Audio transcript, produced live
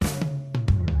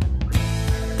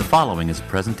following is a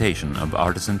presentation of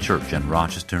Artisan Church in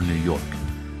Rochester, New York.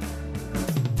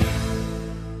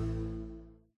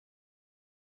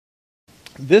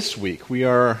 This week we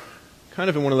are kind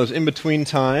of in one of those in-between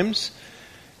times,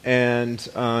 and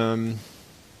I'm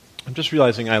just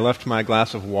realizing I left my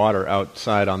glass of water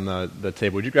outside on the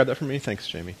table. Would you grab that for me? Thanks,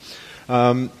 Jamie.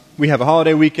 We have a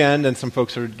holiday weekend, and some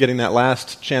folks are getting that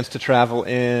last chance to travel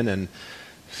in, and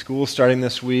school's starting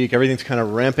this week. Everything's kind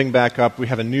of ramping back up. We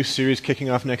have a new series kicking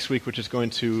off next week, which is going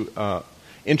to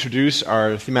introduce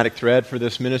our thematic thread for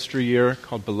this ministry year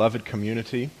called Beloved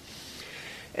Community.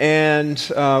 And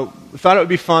thought it would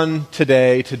be fun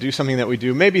today to do something that we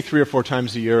do maybe 3 or 4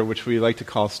 times a year, which we like to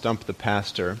call Stump the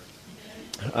Pastor.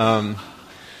 And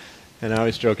I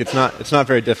always joke, it's not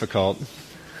very difficult.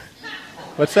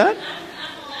 What's that?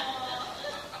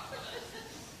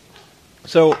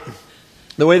 So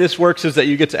the way this works is that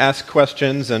you get to ask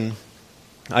questions, and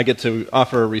I get to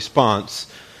offer a response,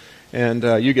 and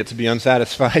you get to be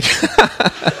unsatisfied.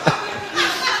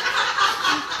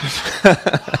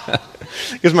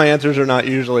 Because my answers are not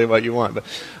usually what you want. But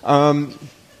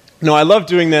no, I love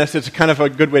doing this. It's kind of a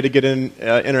good way to get an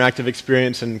interactive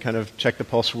experience and kind of check the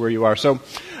pulse of where you are. So,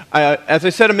 as I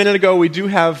said a minute ago, we do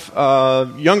have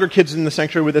younger kids in the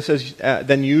sanctuary with us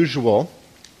than usual.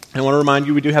 I want to remind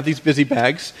you we do have these busy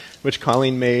bags, which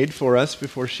Colleen made for us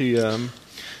before she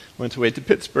went away to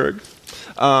Pittsburgh.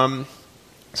 So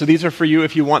these are for you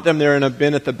if you want them. They're in a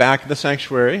bin at the back of the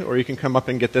sanctuary, or you can come up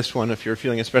and get this one if you're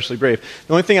feeling especially brave.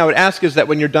 The only thing I would ask is that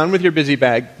when you're done with your busy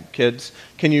bag, kids,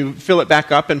 can you fill it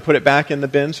back up and put it back in the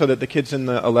bin so that the kids in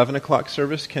the 11 o'clock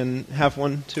service can have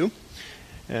one too?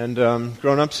 And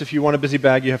grown-ups, if you want a busy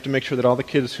bag, you have to make sure that all the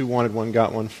kids who wanted one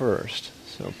got one first.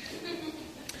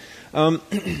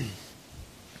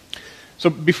 So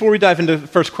before we dive into the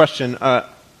first question,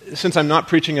 since I'm not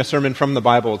preaching a sermon from the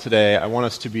Bible today, I want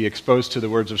us to be exposed to the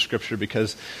words of Scripture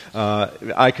because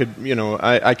I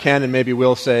can and maybe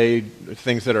will say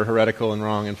things that are heretical and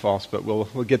wrong and false, but we'll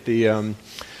get the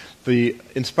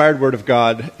inspired Word of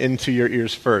God into your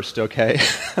ears first, okay?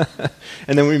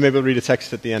 And then we maybe read a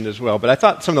text at the end as well. But I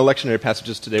thought some of the lectionary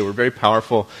passages today were very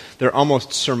powerful. They're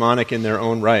almost sermonic in their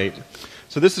own right.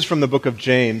 So this is from the book of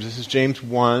James. This is James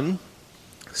 1,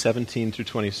 17 through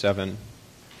 27.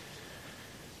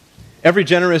 Every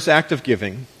generous act of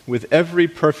giving, with every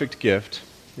perfect gift,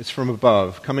 is from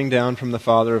above, coming down from the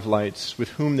Father of lights,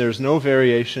 with whom there is no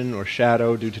variation or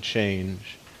shadow due to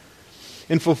change.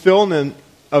 In fulfillment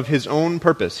of his own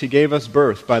purpose, he gave us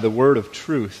birth by the word of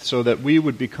truth, so that we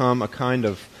would become a kind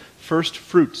of first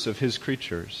fruits of his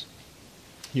creatures.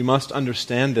 You must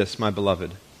understand this, my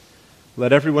beloved.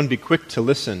 Let everyone be quick to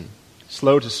listen,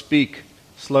 slow to speak,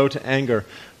 slow to anger,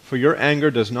 for your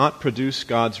anger does not produce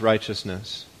God's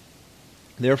righteousness.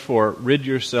 Therefore, rid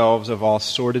yourselves of all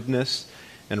sordidness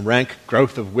and rank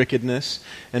growth of wickedness,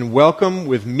 and welcome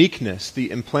with meekness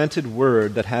the implanted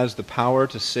word that has the power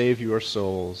to save your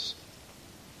souls.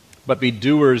 But be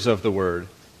doers of the word,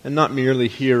 and not merely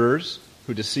hearers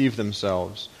who deceive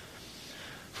themselves.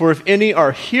 For if any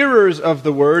are hearers of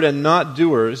the word and not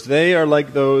doers, they are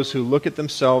like those who look at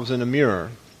themselves in a mirror.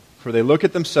 For they look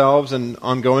at themselves and,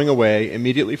 on going away,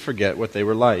 immediately forget what they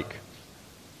were like.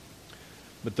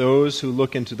 But those who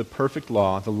look into the perfect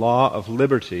law, the law of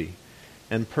liberty,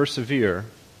 and persevere,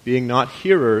 being not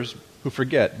hearers who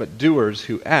forget, but doers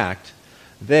who act,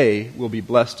 they will be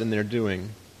blessed in their doing.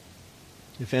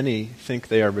 If any think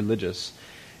they are religious,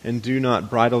 and do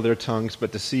not bridle their tongues,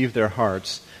 but deceive their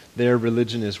hearts, their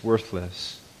religion is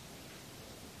worthless.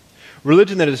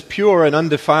 Religion that is pure and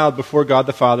undefiled before God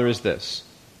the Father is this: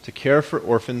 to care for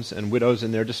orphans and widows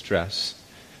in their distress,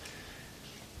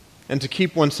 and to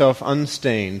keep oneself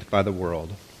unstained by the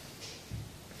world.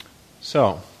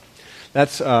 So,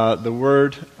 that's the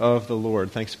word of the Lord.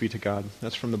 Thanks be to God.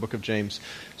 That's from the book of James.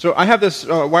 So I have this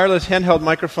wireless handheld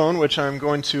microphone, which I'm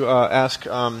going to ask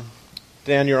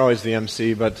Dan. You're always the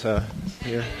MC, but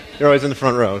you're always in the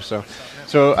front row.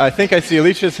 So I think I see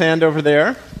Alicia's hand over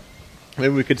there.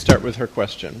 Maybe we could start with her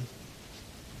question.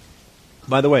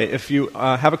 By the way, if you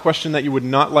have a question that you would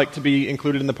not like to be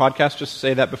included in the podcast, just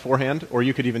say that beforehand, or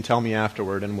you could even tell me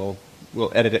afterward, and we'll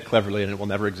edit it cleverly, and it will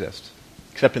never exist,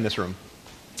 except in this room.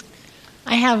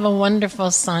 I have a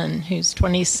wonderful son who's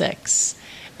 26,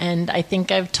 and I think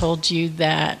I've told you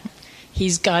that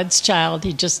he's God's child.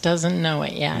 He just doesn't know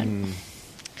it yet.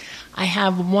 I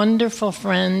have wonderful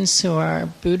friends who are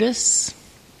Buddhists,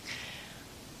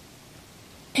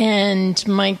 and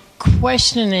my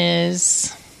question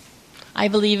is, I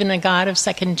believe in a God of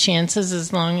second chances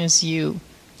as long as you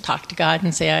talk to God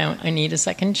and say, I need a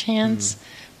second chance.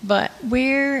 But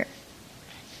where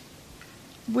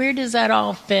does that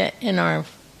all fit in our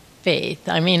faith.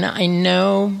 I mean, I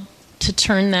know to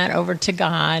turn that over to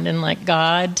God and let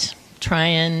God try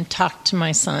and talk to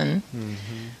my son.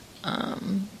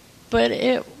 But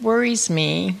it worries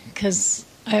me because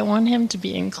I want him to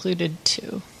be included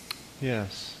too.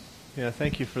 Yes. Yeah,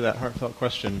 thank you for that heartfelt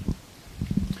question.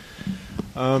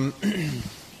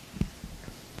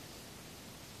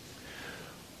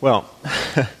 Well,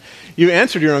 you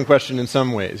answered your own question in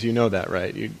some ways. You know that,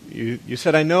 right? You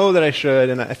said, I know that I should,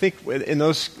 and I think in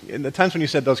the times when you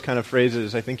said those kind of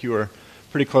phrases, I think you were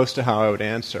pretty close to how I would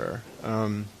answer.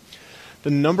 The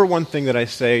number one thing that I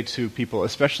say to people,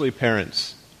 especially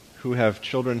parents who have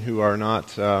children who are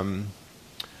not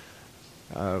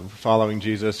following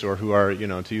Jesus, or who are,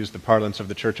 to use the parlance of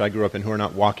the church I grew up in, who are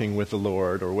not walking with the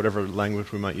Lord, or whatever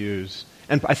language we might use.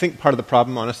 And I think part of the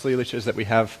problem, honestly, Alicia, is that we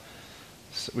have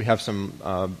some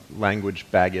language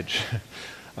baggage,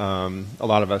 a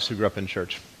lot of us who grew up in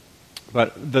church.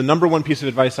 But the number one piece of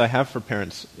advice I have for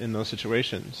parents in those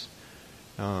situations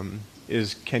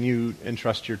is, can you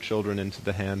entrust your children into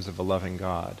the hands of a loving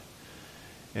God?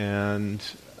 And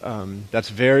that's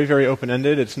very, very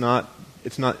open-ended. It's not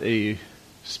a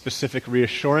specific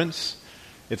reassurance.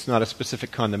 It's not a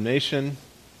specific condemnation.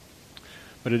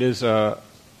 But it is, I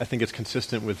think it's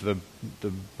consistent with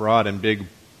the broad and big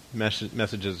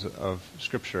messages of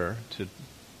Scripture to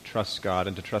trust God,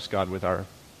 and to trust God with our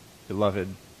beloved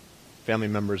family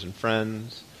members and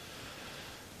friends.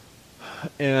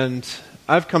 And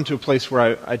I've come to a place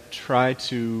where I try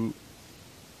to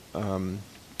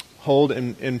hold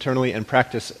internally and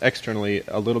practice externally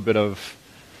a little bit of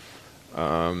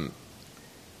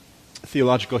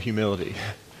theological humility,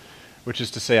 which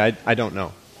is to say, I don't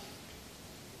know.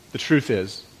 The truth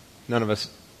is, none of us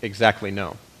exactly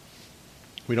know.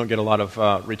 We don't get a lot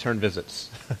of return visits,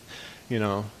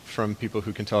 from people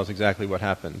who can tell us exactly what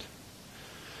happened.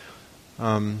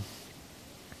 And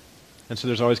so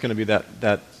there's always going to be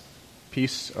that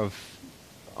piece of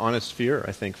honest fear,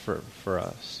 I think, for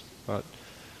us. But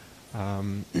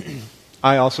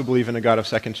I also believe in a God of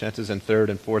second chances and third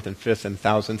and fourth and fifth and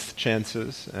thousandth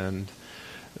chances, and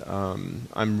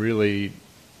I'm really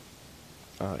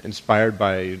inspired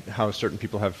by how certain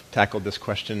people have tackled this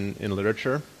question in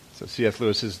literature. So C.S.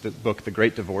 Lewis's book, The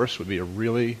Great Divorce, would be a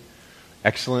really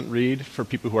excellent read for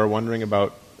people who are wondering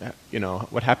about,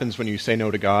 what happens when you say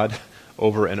no to God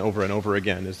over and over and over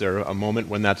again. Is there a moment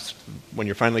when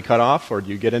you're finally cut off, or do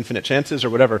you get infinite chances,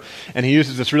 or whatever? And he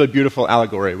uses this really beautiful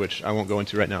allegory, which I won't go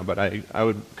into right now, but I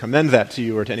would commend that to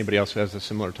you or to anybody else who has a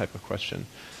similar type of question.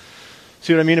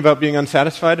 See what I mean about being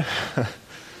unsatisfied?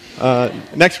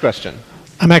 Next question.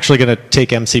 I'm actually going to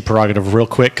take MC prerogative real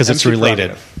quick because it's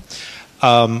related.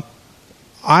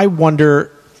 I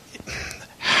wonder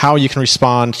how you can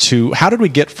respond to, how did we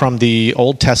get from the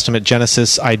Old Testament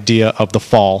Genesis idea of the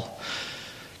fall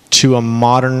to a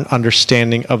modern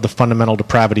understanding of the fundamental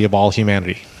depravity of all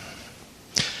humanity,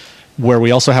 where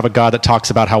we also have a God that talks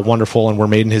about how wonderful and we're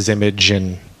made in his image,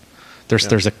 and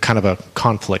there's a kind of a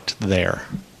conflict there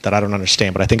that I don't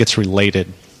understand, but I think it's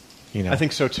related. I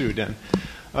think so too, Dan.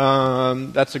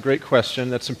 That's a great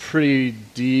question. That's some pretty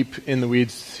deep in the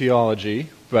weeds theology,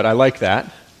 but I like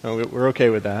that. We're okay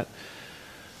with that.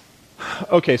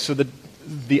 Okay, so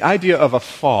the idea of a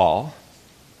fall,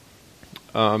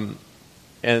 and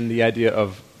the idea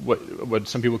of what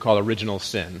some people call original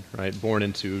sin, right? Born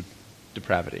into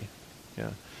depravity. Yeah.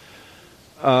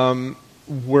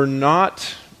 We're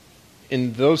not,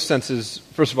 in those senses,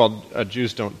 first of all,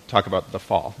 Jews don't talk about the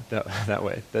fall that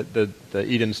way. The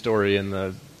Eden story and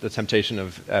the temptation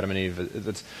of Adam and Eve,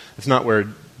 it's not where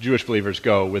Jewish believers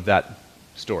go with that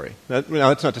story. Now,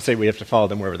 that's not to say we have to follow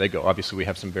them wherever they go. Obviously, we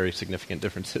have some very significant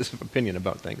differences of opinion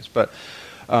about things, but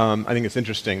I think it's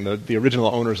interesting. The original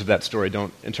owners of that story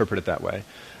don't interpret it that way.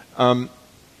 And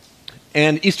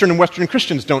Eastern and Western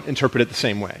Christians don't interpret it the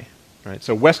same way. Right?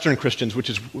 So Western Christians, which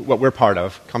is what we're part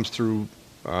of, comes through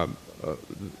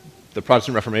the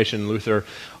Protestant Reformation, Luther,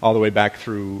 all the way back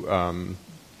through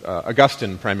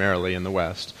Augustine primarily in the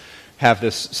West, have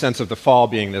this sense of the fall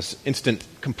being this instant,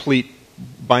 complete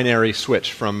binary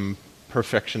switch from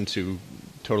perfection to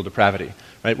total depravity.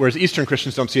 Right? Whereas Eastern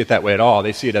Christians don't see it that way at all.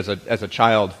 They see it as a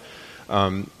child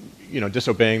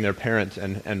disobeying their parent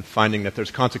and finding that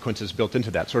there's consequences built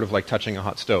into that, sort of like touching a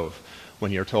hot stove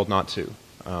when you're told not to.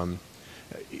 And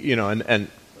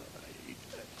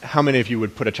how many of you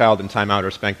would put a child in timeout or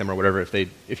spank them or whatever if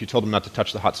you told them not to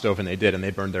touch the hot stove and they did and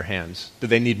they burned their hands? Did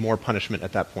they need more punishment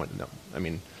at that point? No. I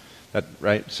mean,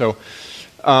 right? So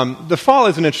the fall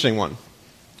is an interesting one.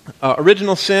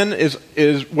 Original sin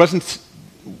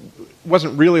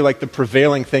wasn't really like the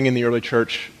prevailing thing in the early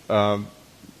church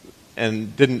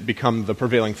didn't become the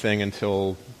prevailing thing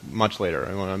until much later.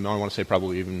 I want to say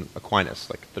probably even Aquinas,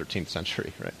 like 13th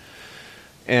century, right?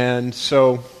 And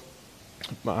so,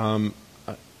 for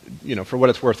what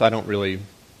it's worth, I don't really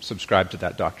subscribe to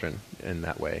that doctrine in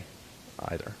that way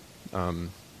either.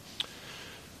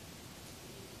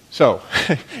 So,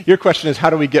 your question is, how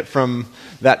do we get from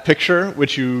that picture,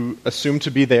 which you assume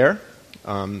to be there,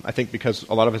 I think because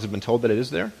a lot of us have been told that it is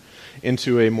there,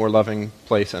 into a more loving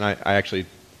place? And I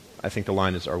think the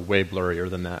lines are way blurrier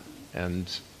than that.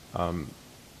 And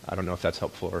I don't know if that's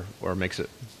helpful or makes it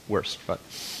worse, but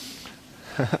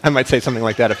I might say something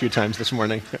like that a few times this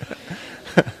morning.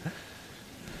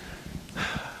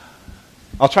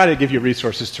 I'll try to give you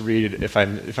resources to read if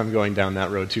I'm going down that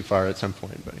road too far at some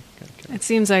point. But it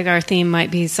seems like our theme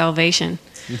might be salvation.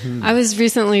 Mm-hmm. I was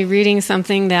recently reading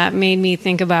something that made me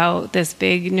think about this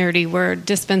big nerdy word,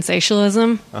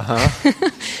 dispensationalism. Uh-huh.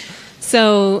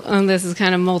 So this is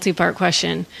kind of a multi-part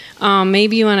question.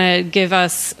 Maybe you want to give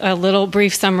us a little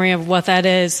brief summary of what that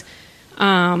is.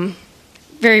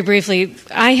 Very briefly,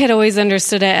 I had always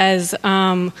understood it as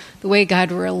the way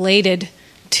God related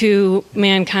to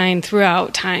mankind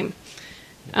throughout time.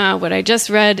 What I just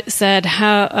read said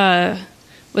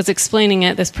was explaining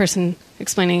it. This person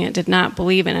explaining it did not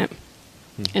believe in it.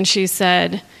 And she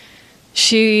said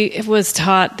she was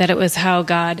taught that it was how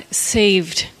God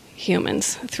saved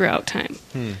humans throughout time.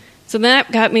 So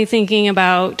that got me thinking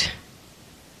about,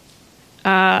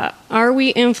 are we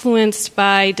influenced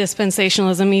by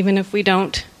dispensationalism even if we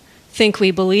don't think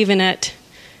we believe in it?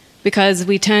 Because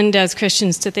we tend as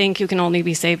Christians to think you can only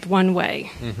be saved one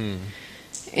way. Mm-hmm.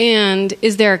 And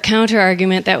is there a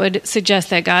counter-argument that would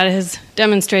suggest that God has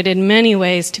demonstrated many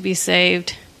ways to be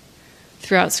saved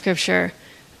throughout Scripture,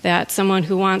 that someone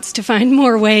who wants to find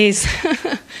more ways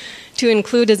to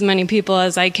include as many people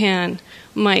as I can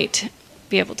might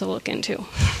be able to look into?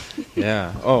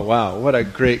 Yeah. Oh, wow. What a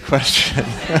great question.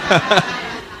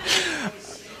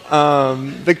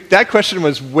 That question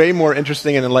was way more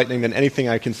interesting and enlightening than anything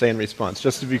I can say in response,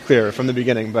 just to be clear from the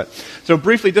beginning. But so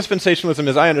briefly, dispensationalism,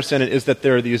 as I understand it, is that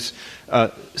there are these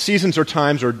seasons or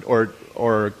times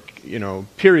or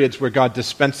periods where God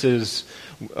dispenses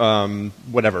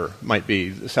whatever might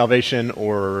be salvation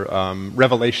or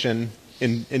revelation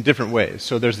in different ways.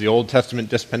 So there's the Old Testament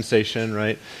dispensation,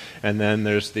 right? And then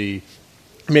there's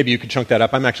maybe you could chunk that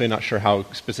up. I'm actually not sure how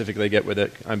specific they get with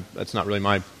it. That's not really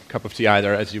my cup of tea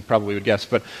either, as you probably would guess.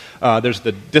 But there's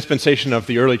the dispensation of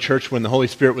the early church when the Holy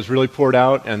Spirit was really poured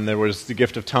out, and there was the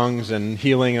gift of tongues and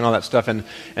healing and all that stuff. And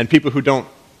people who don't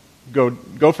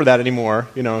go for that anymore,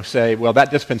 say, well, that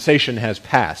dispensation has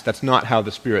passed. That's not how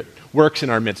the Spirit works in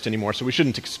our midst anymore. So we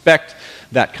shouldn't expect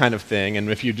that kind of thing. And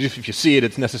if you see it,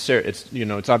 it's necessary.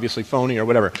 It's obviously phony or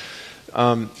whatever.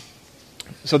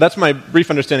 So that's my brief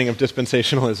understanding of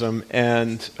dispensationalism,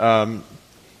 and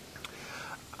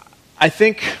I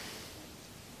think,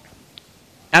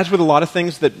 as with a lot of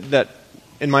things that,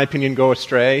 in my opinion, go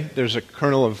astray, there's a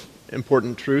kernel of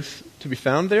important truth to be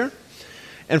found there.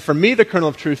 And for me, the kernel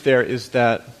of truth there is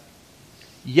that,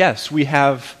 yes, we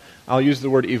have, I'll use the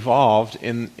word evolved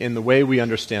in the way we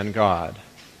understand God.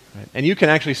 Right? And you can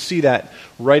actually see that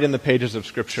right in the pages of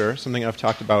Scripture, something I've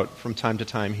talked about from time to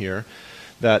time here,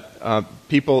 that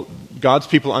God's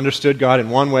people understood God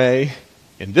in one way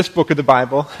in this book of the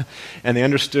Bible, and they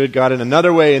understood God in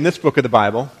another way in this book of the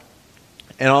Bible.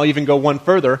 And I'll even go one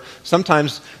further.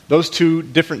 Sometimes those two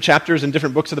different chapters in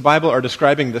different books of the Bible are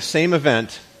describing the same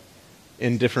event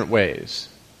in different ways.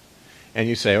 And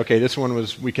you say, okay, this one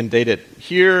we can date it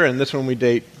here, and this one we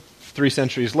date 3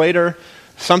 centuries later.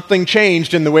 Something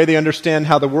changed in the way they understand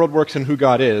how the world works and who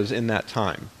God is in that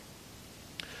time.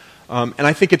 And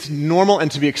I think it's normal and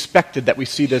to be expected that we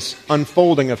see this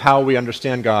unfolding of how we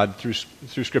understand God through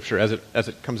Scripture as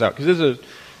it comes out, because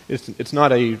it's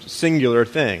not a singular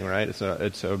thing, right? It's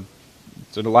a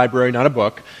library, not a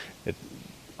book. It's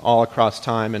all across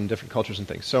time and different cultures and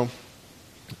things. So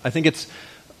I think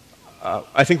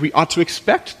I think we ought to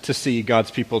expect to see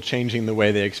God's people changing the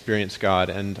way they experience God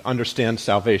and understand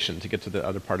salvation. To get to the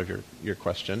other part of your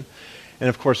question, and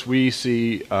of course we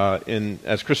see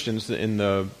as Christians in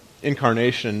the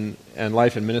incarnation and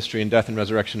life and ministry and death and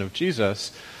resurrection of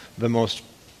Jesus, the most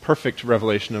perfect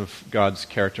revelation of God's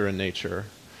character and nature,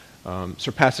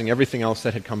 surpassing everything else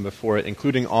that had come before it,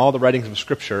 including all the writings of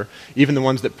Scripture, even the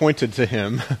ones that pointed to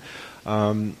Him,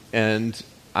 and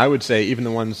I would say even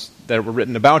the ones that were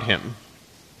written about Him,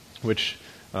 which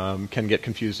can get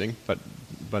confusing, but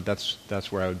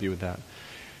that's where I would be with that.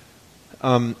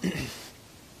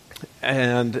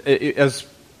 And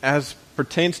as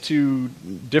pertains to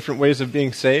different ways of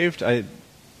being saved, the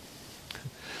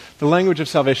The language of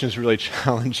salvation is really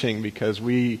challenging because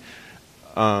you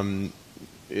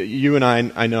and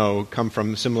I know, come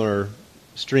from similar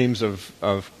streams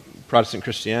of Protestant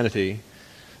Christianity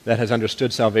that has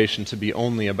understood salvation to be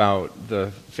only about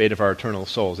the fate of our eternal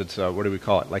souls. It's, what do we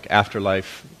call it, like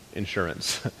afterlife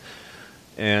insurance.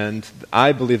 And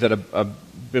I believe that a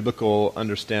biblical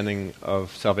understanding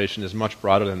of salvation is much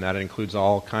broader than that. It includes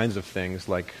all kinds of things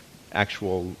like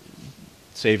actual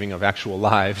saving of actual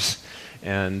lives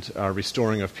and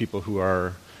restoring of people who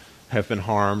have been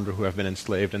harmed or who have been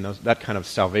enslaved, and that kind of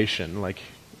salvation. Like,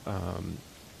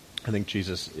 I think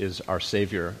Jesus is our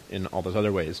Savior in all those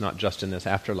other ways, not just in this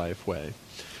afterlife way.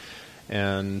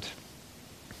 And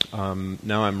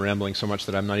now I'm rambling so much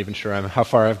that I'm not even sure how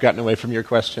far I've gotten away from your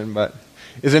question, but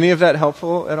is any of that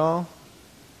helpful at all?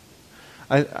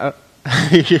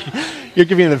 You're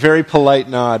giving me a very polite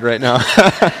nod right now.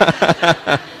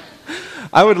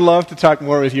 I would love to talk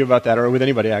more with you about that, or with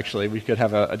anybody, actually. We could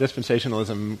have a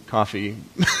dispensationalism coffee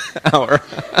hour.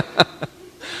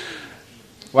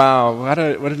 Wow, what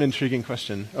an intriguing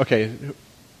question. Okay,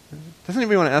 doesn't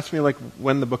anybody want to ask me, like,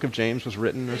 when the book of James was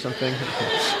written or something?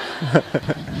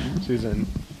 Susan.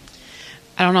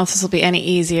 I don't know if this will be any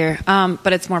easier,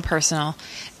 but it's more personal.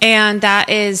 And that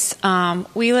is,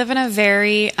 we live in a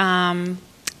very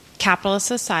capitalist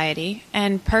society,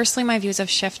 and personally my views have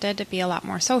shifted to be a lot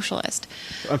more socialist.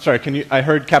 I'm sorry, I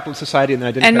heard capitalist society and then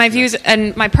I didn't. And my views,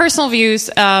 and my personal views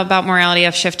about morality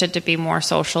have shifted to be more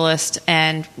socialist,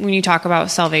 and when you talk about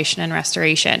salvation and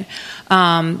restoration,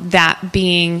 that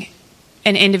being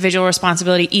an individual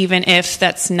responsibility, even if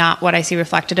that's not what I see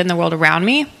reflected in the world around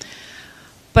me.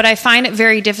 But I find it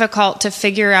very difficult to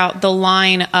figure out the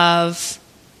line of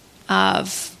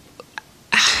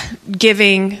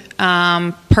giving,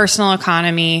 personal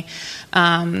economy.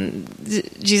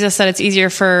 Jesus said it's easier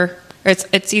for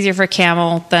a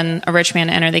camel than a rich man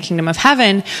to enter the kingdom of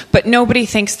heaven, but nobody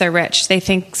thinks they're rich. They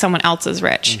think someone else is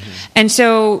rich. Mm-hmm. And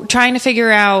so trying to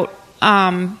figure out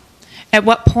at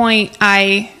what point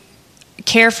I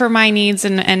care for my needs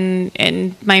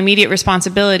and my immediate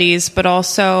responsibilities, but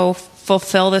also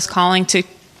fulfill this calling to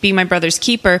be my brother's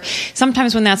keeper.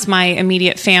 Sometimes when that's my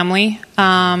immediate family,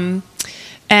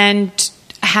 and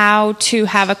how to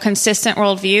have a consistent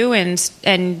worldview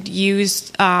and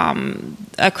use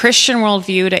a Christian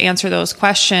worldview to answer those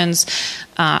questions.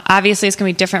 Obviously, it's going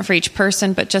to be different for each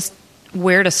person, but just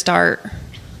where to start.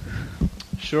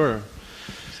 Sure.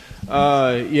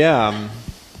 Yeah.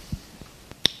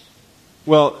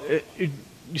 Well,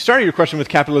 you started your question with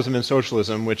capitalism and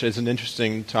socialism, which is an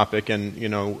interesting topic, and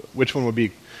which one would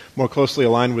be more closely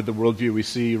aligned with the worldview we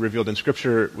see revealed in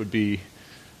Scripture would be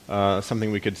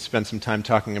something we could spend some time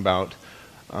talking about.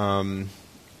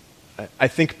 I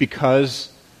think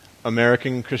because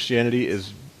American Christianity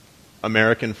is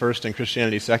American first and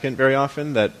Christianity second very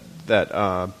often, that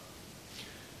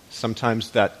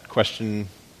sometimes that question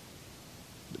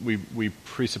we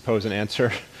presuppose an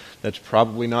answer that's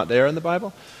probably not there in the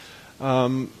Bible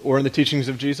or in the teachings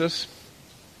of Jesus.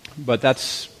 But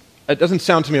it doesn't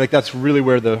sound to me like that's really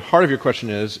where the heart of your question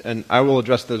is, and I will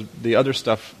address the other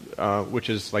stuff, which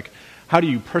is like, how do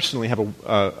you personally have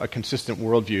a consistent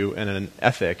worldview and an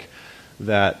ethic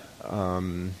that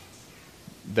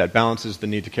balances the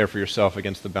need to care for yourself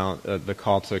against the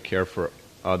call to care for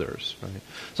others, right?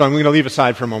 So I'm going to leave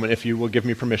aside for a moment, if you will give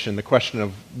me permission, the question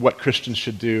of what Christians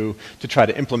should do to try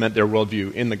to implement their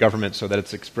worldview in the government so that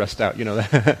it's expressed out.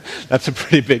 That's a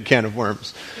pretty big can of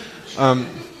worms.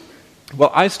 Well,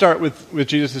 I start with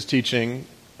Jesus' teaching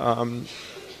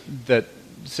that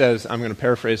says, I'm going to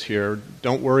paraphrase here,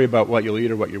 don't worry about what you'll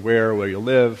eat or what you wear or where you'll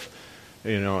live.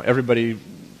 Everybody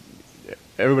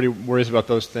worries about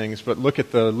those things, but look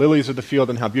at the lilies of the field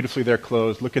and how beautifully they're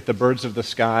clothed. Look at the birds of the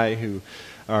sky who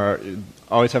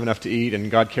always have enough to eat,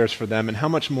 and God cares for them. And how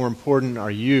much more important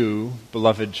are you,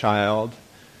 beloved child,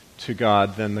 to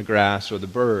God than the grass or the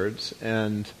birds?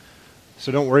 And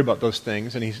so don't worry about those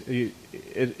things. And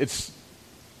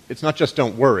it's not just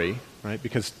don't worry, right?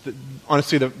 Because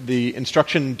honestly, the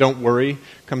instruction "don't worry"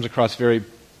 comes across very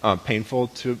painful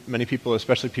to many people,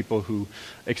 especially people who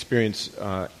experience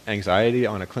anxiety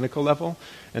on a clinical level.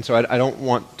 And so I don't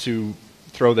want to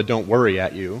throw the "don't worry"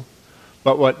 at you.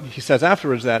 But what he says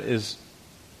afterwards that is,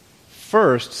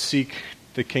 first seek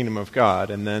the kingdom of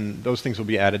God, and then those things will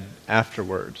be added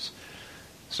afterwards.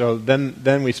 So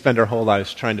then we spend our whole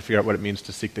lives trying to figure out what it means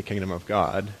to seek the kingdom of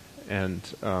God. And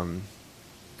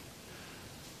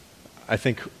I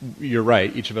think you're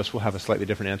right. Each of us will have a slightly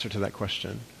different answer to that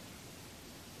question.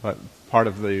 But part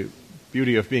of the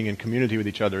beauty of being in community with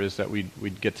each other is that we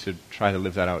get to try to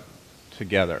live that out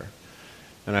together.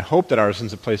 And I hope that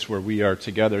Artisan's a place where we are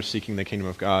together seeking the kingdom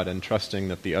of God and trusting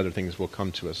that the other things will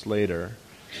come to us later.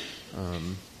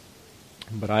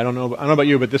 But I don't know about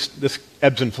you, but this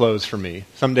ebbs and flows for me.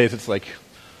 Some days it's like,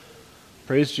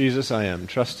 praise Jesus, I am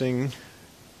trusting.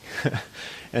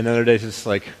 And other days it's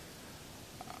like,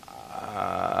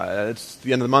 it's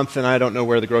the end of the month and I don't know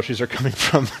where the groceries are coming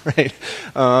from, right?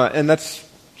 And that's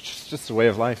just the way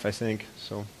of life, I think.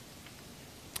 So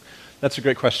that's a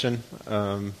great question.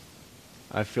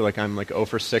 I feel like I'm like 0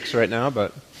 for 6 right now,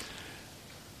 but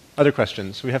other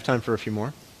questions? We have time for a few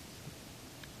more.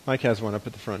 Mike has one up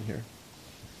at the front here.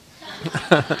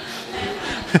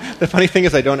 The funny thing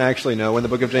is I don't actually know when the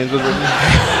book of James was written.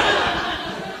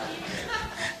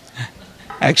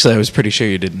 Actually, I was pretty sure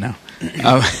you didn't know.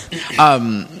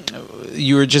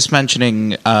 You were just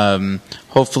mentioning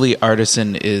hopefully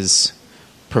Artisan is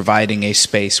providing a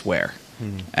space where.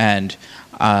 And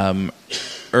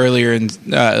earlier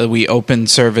we opened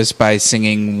service by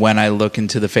singing, "When I look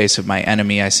into the face of my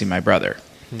enemy, I see my brother."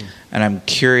 And I'm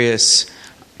curious,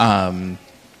 not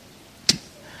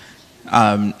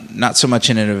so much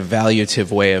in an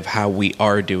evaluative way of how we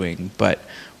are doing, but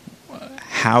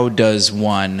how does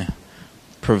one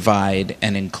provide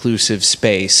an inclusive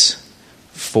space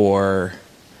for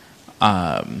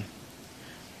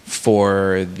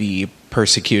the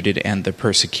persecuted and the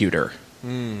persecutor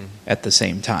at the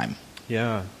same time?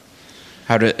 Yeah.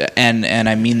 And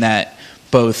I mean that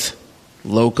both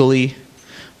locally,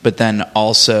 but then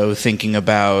also thinking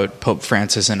about Pope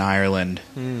Francis in Ireland,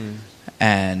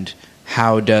 and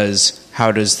how does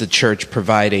the church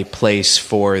provide a place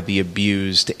for the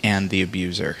abused and the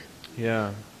abuser?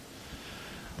 Yeah.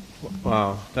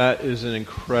 Wow, that is an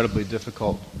incredibly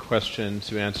difficult question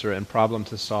to answer and problem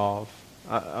to solve.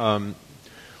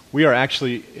 We are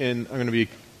actually I'm going to be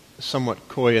somewhat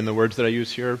coy in the words that I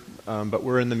use here, but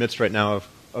we're in the midst right now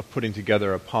of putting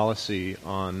together a policy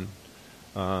on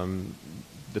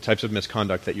the types of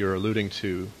misconduct that you're alluding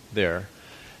to there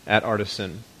at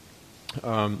Artisan,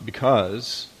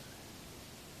 because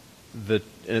and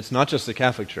it's not just the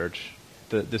Catholic Church.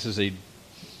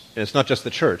 It's not just the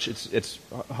church. It's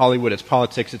Hollywood. It's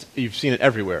politics. You've seen it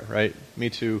everywhere, right? Me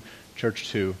Too, Church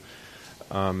Too.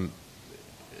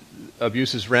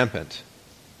 Abuse is rampant,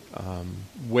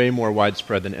 way more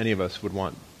widespread than any of us would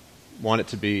want it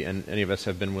to be, and any of us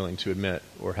have been willing to admit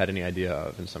or had any idea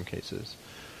of in some cases.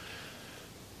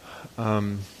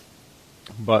 But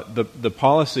the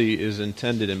policy is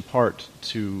intended in part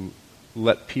to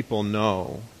let people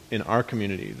know in our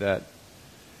community that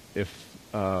if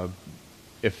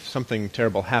something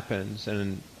terrible happens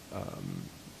and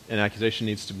an accusation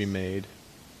needs to be made,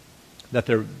 that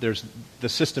the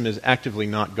system is actively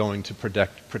not going to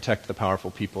protect the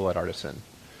powerful people at Artisan.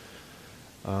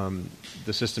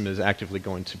 The system is actively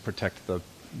going to protect the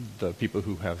people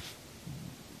who have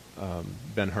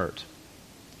been hurt.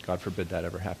 God forbid that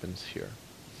ever happens here.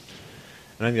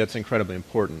 And I think that's incredibly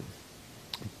important.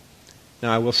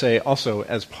 Now, I will say also,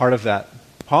 as part of that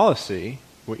policy,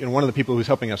 one of the people who's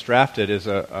helping us draft it is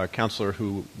a counselor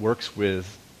who works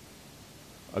with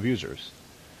abusers.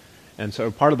 And so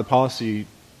part of the policy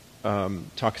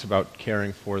talks about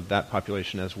caring for that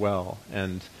population as well.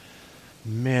 And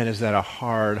man, is that a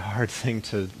hard thing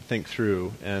to think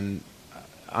through. And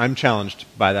I'm challenged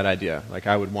by that idea. Like,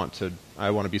 I want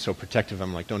to be so protective.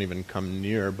 I'm like, don't even come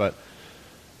near. But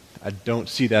I don't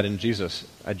see that in Jesus.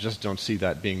 I just don't see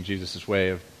that being Jesus'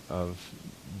 way of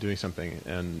doing something.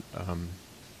 And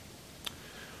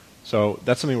so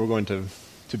that's something we're going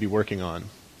to be working on.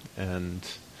 And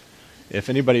if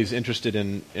anybody's interested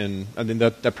in I mean,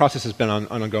 that process has been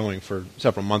ongoing for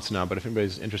several months now, but if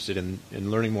anybody's interested in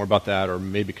learning more about that or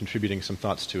maybe contributing some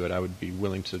thoughts to it, I would be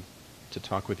willing to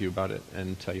talk with you about it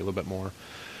and tell you a little bit more.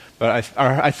 But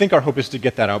I think our hope is to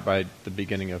get that out by the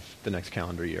beginning of the next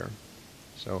calendar year.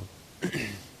 So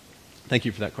thank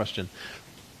you for that question.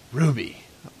 Ruby.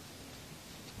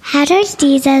 How does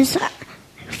Jesus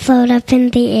float up in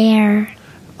the air?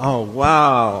 Oh,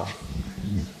 wow.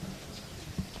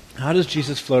 How does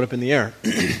Jesus float up in the air?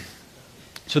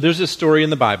 So there's this story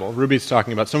in the Bible Ruby's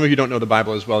talking about. Some of you don't know the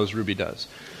Bible as well as Ruby does.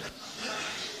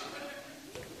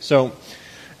 So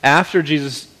after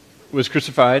Jesus was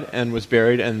crucified and was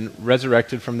buried and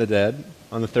resurrected from the dead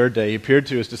on the third day, he appeared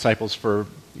to his disciples for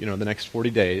the next 40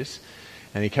 days,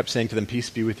 and he kept saying to them, "Peace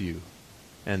be with you,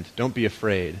 and don't be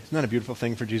afraid." Isn't that a beautiful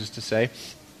thing for Jesus to say?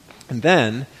 And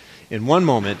then, in one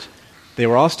moment, they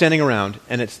were all standing around,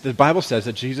 and the Bible says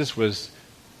that Jesus was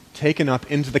taken up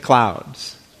into the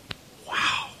clouds.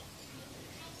 Wow.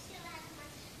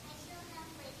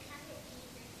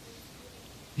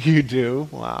 You do?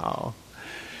 Wow.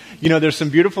 There's some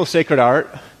beautiful sacred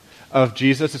art of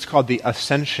Jesus. It's called the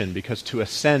Ascension because to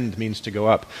ascend means to go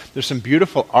up. There's some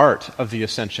beautiful art of the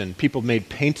Ascension. People made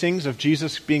paintings of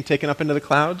Jesus being taken up into the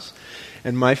clouds,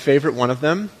 and my favorite one of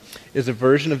them is a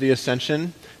version of the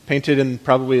Ascension painted in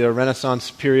probably the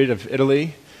Renaissance period of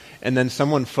Italy, and then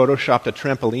someone photoshopped a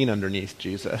trampoline underneath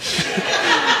Jesus.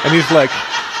 And he's like...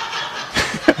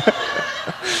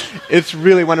 It's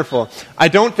really wonderful. I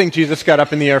don't think Jesus got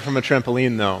up in the air from a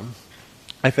trampoline, though.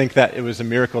 I think that it was a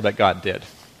miracle that God did.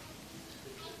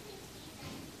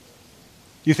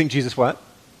 You think Jesus what?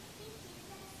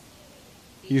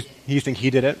 You think he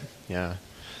did it? Yeah.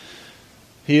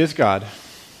 He is God.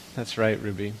 That's right,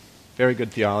 Ruby. Very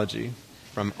good theology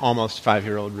from almost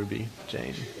 5-year-old Ruby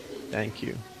Jane. Thank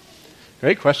you.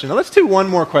 Great question. Now let's do one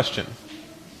more question.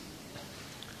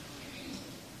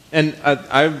 And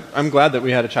I'm glad that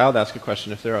we had a child ask a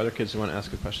question. If there are other kids who want to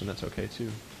ask a question, that's okay too.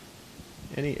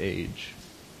 Any age.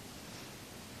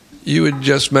 You had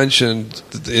just mentioned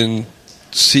in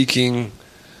seeking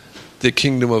the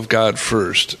kingdom of God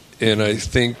first, and I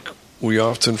think we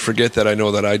often forget that. I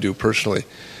know that I do personally.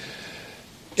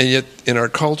 And yet in our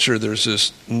culture there's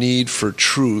this need for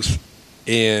truth,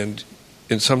 and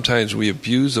sometimes we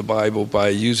abuse the Bible by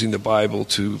using the Bible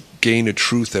to gain a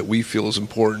truth that we feel is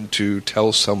important to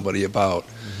tell somebody about.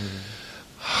 Mm-hmm.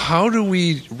 How do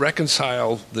we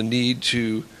reconcile the need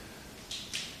to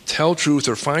tell truth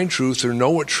or find truth or know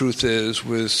what truth is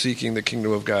with seeking the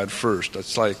kingdom of God first?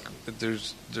 It's like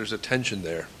there's a tension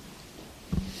there.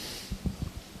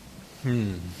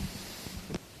 So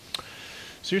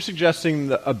you're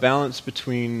suggesting a balance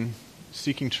between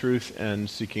seeking truth and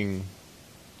seeking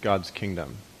God's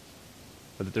kingdom,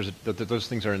 but that those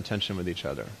things are in tension with each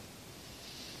other.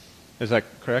 Is that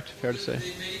correct? Fair to say? They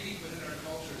may be, but in our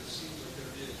culture it seems like there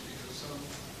is, because some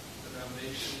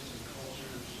denominations and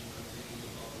cultures, I'm thinking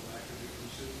about the lack of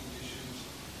inclusivity issues,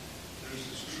 there's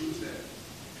this truth that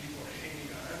people are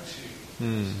hanging on to. So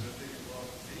I'm thinking, well,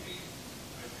 maybe,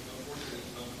 I think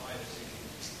unfortunately I'm biased thinking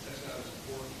that's not as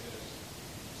important as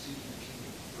seeking the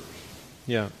kingdom first.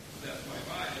 Yeah. That's my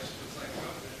bias, but it's like,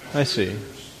 well, I see.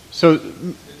 So,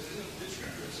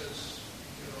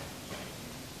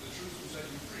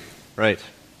 right.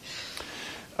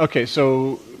 Okay,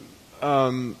 so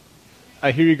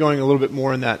I hear you going a little bit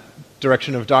more in that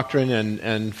direction of doctrine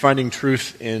and finding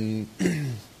truth in,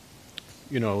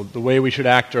 the way we should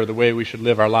act or the way we should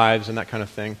live our lives and that kind of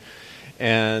thing.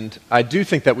 And I do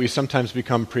think that we sometimes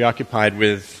become preoccupied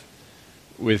with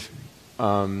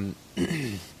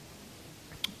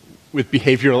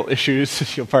behavioral issues,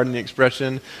 if you'll pardon the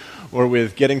expression, or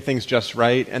with getting things just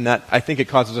right, and that I think it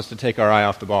causes us to take our eye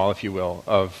off the ball, if you will,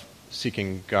 of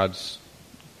seeking God's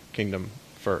kingdom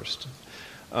first.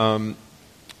 I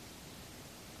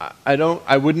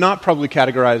would not probably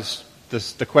categorize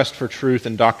the quest for truth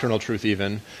and doctrinal truth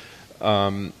even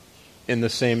in the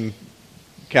same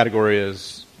category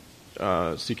as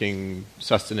seeking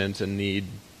sustenance and need,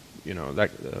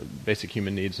 basic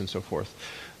human needs and so forth.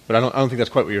 But I don't think that's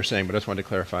quite what you're saying, but I just wanted to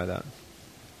clarify that.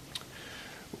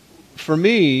 For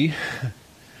me,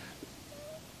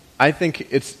 I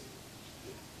think it's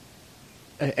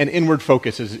an inward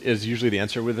focus is usually the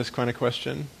answer with this kind of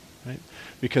question, right?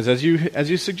 Because as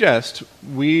you suggest,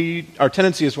 our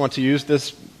tendency is want to use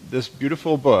this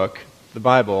beautiful book, the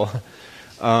Bible,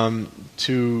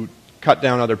 to cut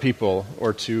down other people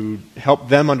or to help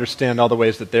them understand all the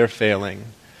ways that they're failing.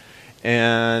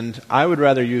 And I would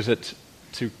rather use it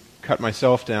to cut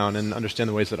myself down and understand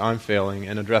the ways that I'm failing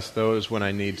and address those when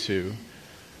I need to.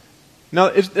 Now,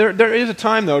 there is a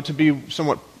time, though, to be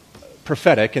somewhat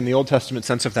prophetic in the Old Testament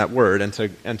sense of that word and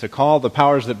to call the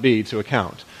powers that be to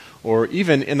account. Or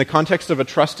even in the context of a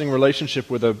trusting relationship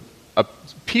with a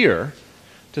peer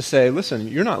to say, listen,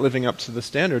 you're not living up to the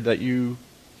standard that you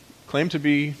claim to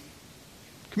be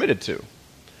committed to.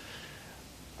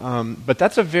 But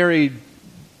that's a very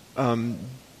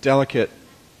delicate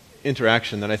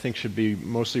interaction that I think should be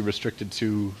mostly restricted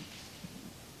to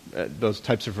those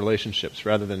types of relationships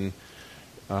rather than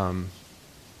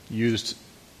used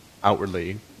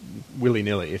outwardly,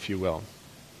 willy-nilly, if you will.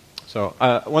 So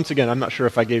once again, I'm not sure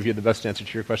if I gave you the best answer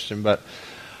to your question, but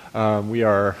we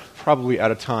are probably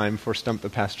out of time for Stump the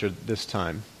Pastor this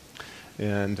time.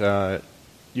 And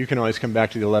you can always come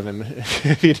back to the 11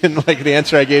 if you didn't like the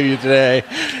answer I gave you today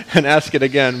and ask it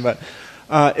again. But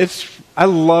I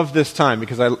love this time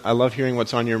because I love hearing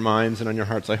what's on your minds and on your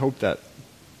hearts. I hope that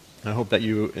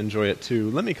you enjoy it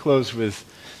too. Let me close with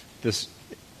this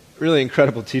really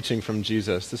incredible teaching from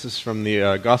Jesus. This is from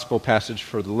the gospel passage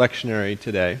for the lectionary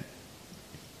today,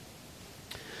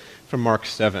 from Mark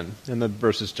 7, and the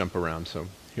verses jump around, so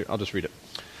here, I'll just read it.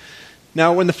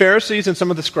 Now, when the Pharisees and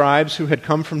some of the scribes who had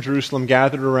come from Jerusalem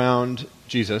gathered around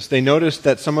Jesus, they noticed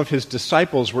that some of his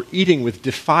disciples were eating with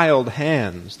defiled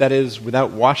hands, that is,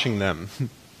 without washing them.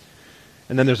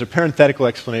 And then there's a parenthetical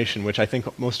explanation, which I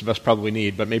think most of us probably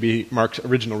need, but maybe Mark's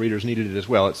original readers needed it as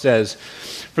well. It says,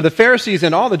 "For the Pharisees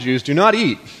and all the Jews do not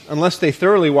eat unless they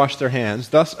thoroughly wash their hands,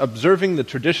 thus observing the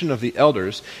tradition of the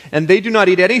elders, and they do not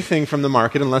eat anything from the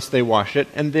market unless they wash it,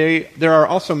 and there are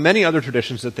also many other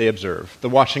traditions that they observe, the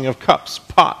washing of cups,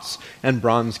 pots, and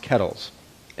bronze kettles."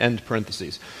 End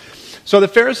parentheses. So the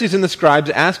Pharisees and the scribes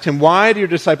asked him, "Why do your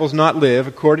disciples not live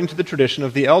according to the tradition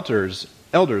of the elders,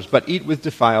 but eat with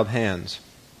defiled hands?"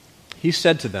 He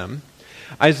said to them,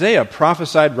 "Isaiah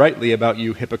prophesied rightly about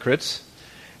you hypocrites.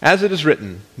 As it is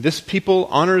written, 'This people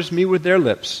honors me with their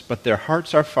lips, but their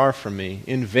hearts are far from me.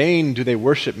 In vain do they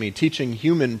worship me, teaching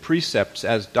human precepts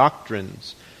as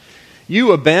doctrines.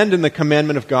 You abandon the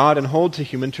commandment of God and hold to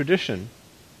human tradition.'"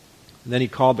 And then he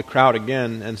called the crowd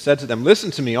again and said to them,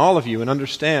 "Listen to me, all of you, and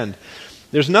understand.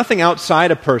 There's nothing outside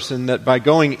a person that by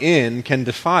going in can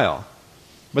defile.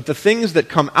 But the things that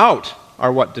come out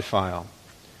are what defile.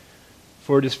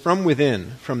 For it is from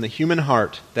within, from the human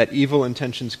heart, that evil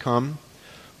intentions come: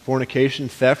 fornication,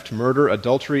 theft, murder,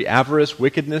 adultery, avarice,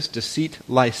 wickedness, deceit,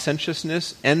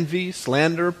 licentiousness, envy,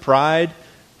 slander, pride,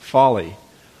 folly.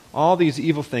 All these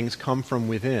evil things come from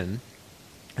within,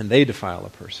 and they defile a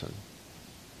person."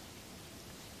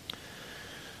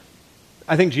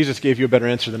 I think Jesus gave you a better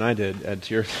answer than I did, Ed,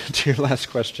 to your last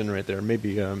question right there.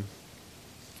 Maybe, well,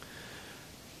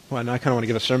 now I kind of want to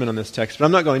give a sermon on this text, but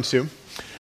I'm not going to.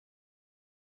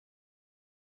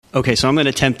 Okay, so I'm going to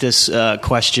attempt this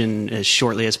question as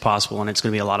shortly as possible, and it's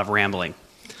going to be a lot of rambling.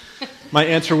 My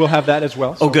answer will have that as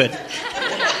well. Oh, good.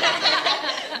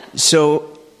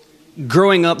 So,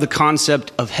 growing up, the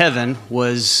concept of heaven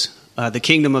was, the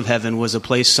kingdom of heaven was a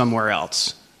place somewhere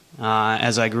else.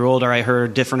 As I grew older, I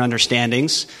heard different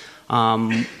understandings,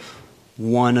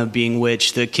 one of being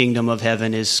which the kingdom of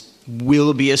heaven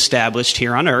will be established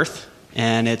here on earth,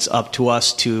 and it's up to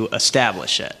us to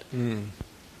establish it.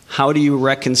 How do you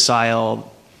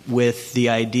reconcile with the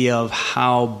idea of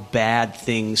how bad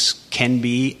things can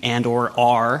be and or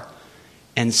are,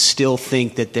 and still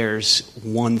think that there's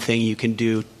one thing you can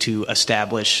do to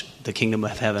establish the kingdom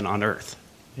of heaven on earth?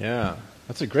 Yeah,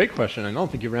 that's a great question. I don't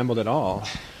think you rambled at all.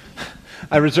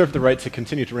 I reserve the right to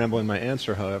continue to ramble in my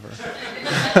answer, however.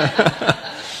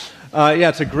 Yeah,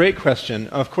 it's a great question.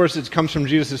 Of course, it comes from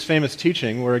Jesus' famous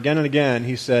teaching, where again and again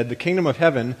he said, the kingdom of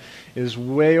heaven is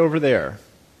way over there.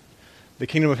 The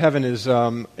kingdom of heaven is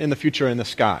in the future in the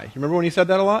sky. You remember when he said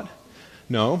that a lot?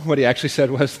 No, what he actually said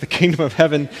was, the kingdom of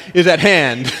heaven is at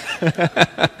hand.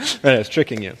 Right, I was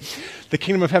tricking you. The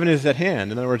kingdom of heaven is at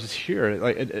hand. In other words, it's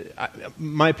here.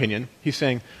 My opinion, he's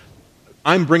saying,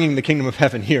 I'm bringing the kingdom of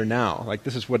heaven here now. Like,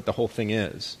 this is what the whole thing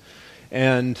is.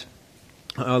 And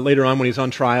later on, when he's on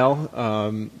trial,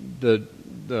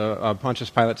 Pontius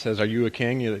Pilate says, "Are you a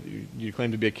king? You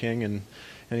claim to be a king?" And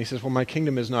he says, "Well, my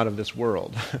kingdom is not of this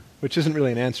world," which isn't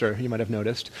really an answer, you might have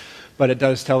noticed. But it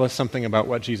does tell us something about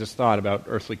what Jesus thought about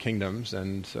earthly kingdoms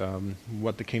and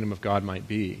what the kingdom of God might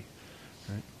be.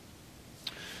 Right?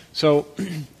 So,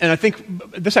 and I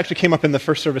think this actually came up in the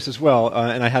first service as well,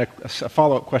 and I had a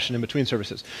follow-up question in between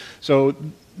services. So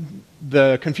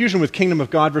the confusion with kingdom of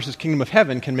God versus kingdom of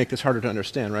heaven can make this harder to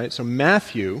understand, right? So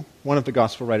Matthew, one of the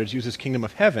gospel writers, uses kingdom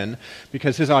of heaven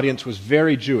because his audience was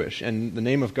very Jewish, and the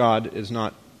name of God is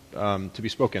not to be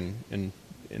spoken in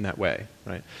that way,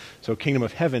 right? So kingdom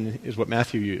of heaven is what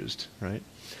Matthew used, right?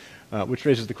 Which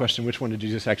raises the question, which one did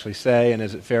Jesus actually say, and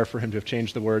is it fair for him to have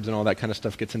changed the words, and all that kind of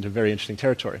stuff gets into very interesting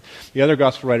territory. The other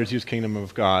gospel writers use kingdom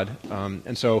of God,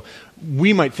 and so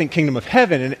we might think kingdom of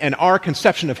heaven, and our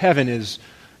conception of heaven is,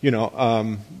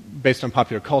 based on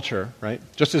popular culture, right?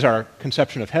 Just as our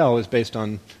conception of hell is based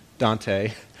on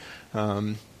Dante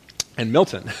and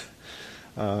Milton.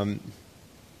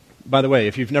 By the way,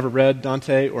 if you've never read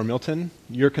Dante or Milton,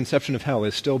 your conception of hell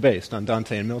is still based on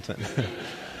Dante and Milton.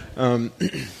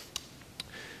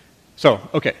 So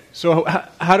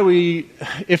how do we,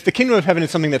 if the kingdom of heaven is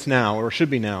something that's now, or should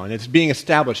be now, and it's being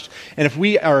established, and if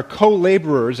we are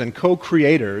co-laborers and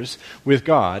co-creators with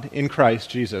God in Christ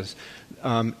Jesus,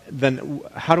 then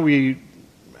how do we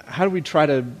try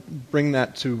to bring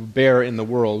that to bear in the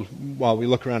world while we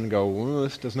look around and go, well,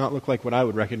 this does not look like what I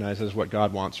would recognize as what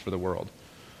God wants for the world?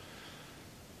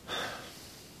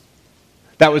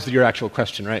 That was your actual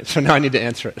question, right? So now I need to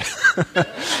answer it.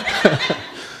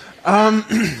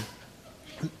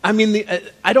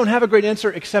 I don't have a great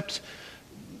answer except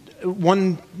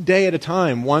one day at a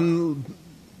time, one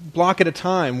block at a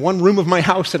time, one room of my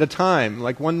house at a time,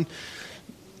 like one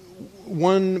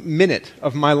 1 minute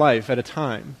of my life at a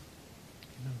time.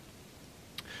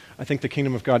 I think the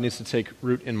kingdom of God needs to take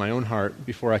root in my own heart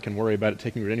before I can worry about it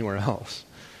taking root anywhere else.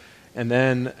 And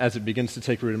then, as it begins to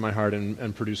take root in my heart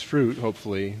and produce fruit,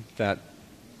 hopefully, that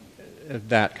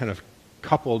kind of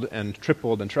coupled and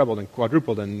tripled and trebled and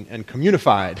quadrupled and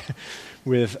communified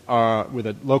with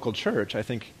a local church, I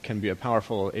think can be a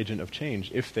powerful agent of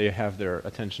change if they have their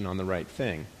attention on the right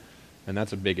thing. And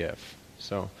that's a big if.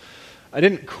 So I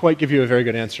didn't quite give you a very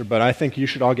good answer, but I think you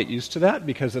should all get used to that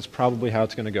because that's probably how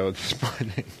it's going to go this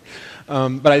morning.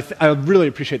 But I really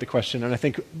appreciate the question, and I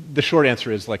think the short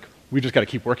answer is, like, we just got to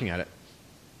keep working at it.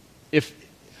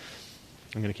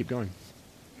 I'm going to keep going.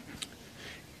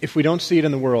 If we don't see it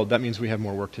in the world, that means we have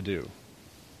more work to do.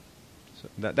 So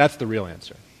that's the real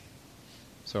answer.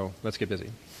 So let's get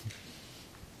busy.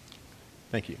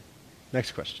 Thank you.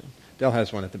 Next question. Dell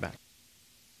has one at the back.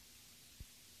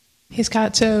 Hey,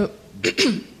 Scott. So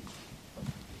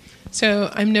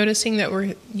I'm noticing that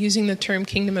we're using the term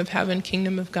kingdom of heaven,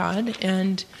 kingdom of God,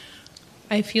 and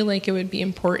I feel like it would be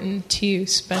important to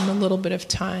spend a little bit of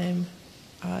time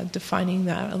defining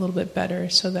that a little bit better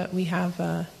so that we have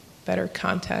a better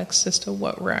context as to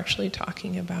what we're actually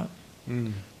talking about.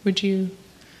 Would you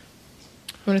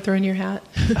want to throw in your hat?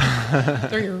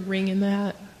 Throw your ring in the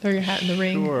hat? Throw your hat in the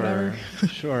ring? Whatever.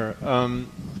 Sure.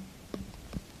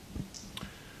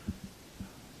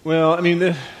 Well, I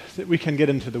mean, we can get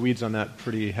into the weeds on that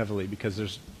pretty heavily because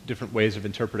there's different ways of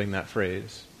interpreting that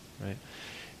phrase, right?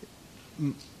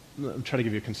 I'm trying to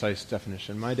give you a concise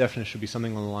definition. My definition would be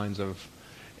something along the lines of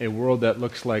a world that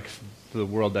looks like the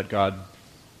world that God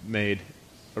made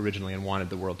originally and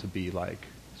wanted the world to be like.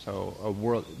 So a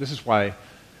world. This is why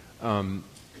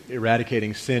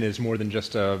eradicating sin is more than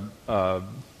just a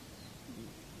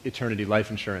eternity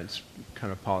life insurance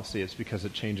kind of policy. It's because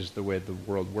it changes the way the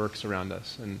world works around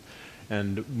us,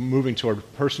 and moving toward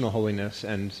personal holiness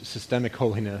and systemic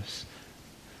holiness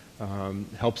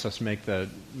helps us make the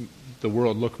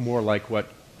world look more like what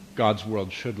God's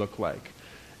world should look like,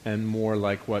 and more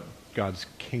like what God's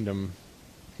kingdom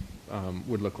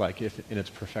would look like if in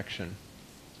its perfection.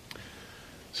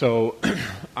 So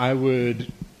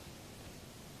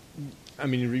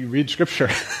you read Scripture.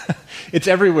 It's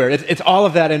everywhere. It's all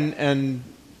of that, and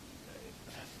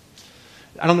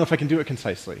I don't know if I can do it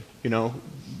concisely,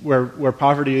 where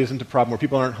poverty isn't a problem, where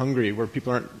people aren't hungry, where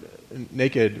people aren't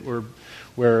naked, where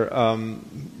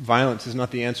violence is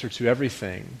not the answer to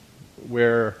everything,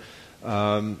 where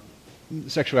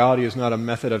sexuality is not a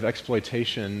method of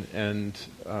exploitation and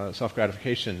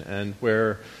self-gratification, and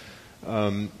where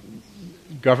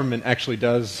government actually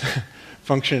does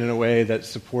function in a way that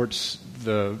supports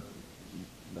the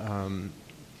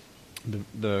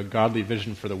godly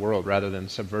vision for the world rather than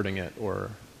subverting it or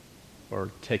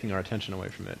taking our attention away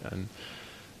from it. And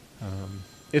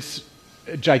it's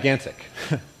gigantic.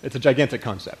 It's a gigantic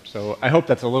concept. So I hope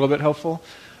that's a little bit helpful.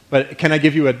 But can I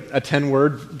give you a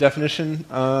 10-word definition?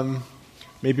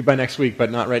 Maybe by next week, but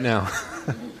not right now.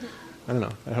 I don't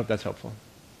know. I hope that's helpful.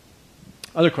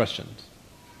 Other questions?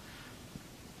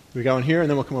 We got one here, and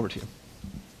then we'll come over to you.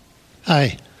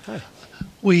 Hi. Hi.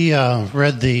 We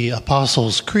read the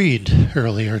Apostles' Creed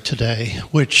earlier today,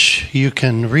 which you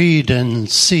can read and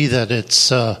see that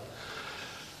it's a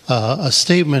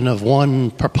statement of one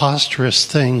preposterous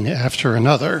thing after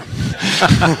another.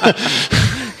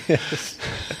 Yes.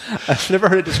 I've never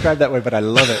heard it described that way, but I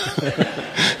love it.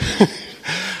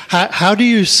 How do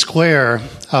you square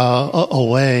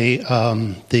away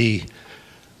the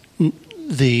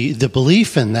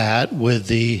belief in that with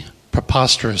the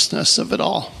preposterousness of it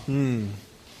all?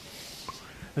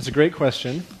 That's a great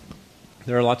question.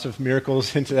 There are lots of miracles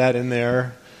hinted at in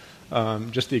there.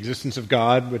 Just the existence of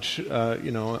God, which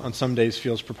on some days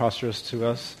feels preposterous to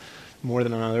us more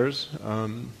than on others.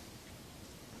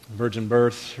 Virgin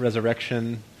birth,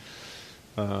 resurrection,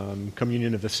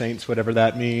 communion of the saints, whatever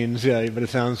that means. Yeah, but it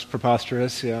sounds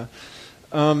preposterous. Yeah.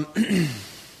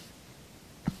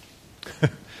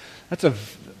 That's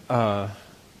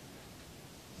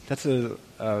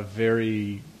a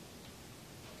very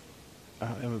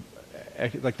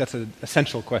that's an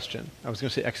essential question. I was going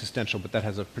to say existential, but that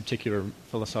has a particular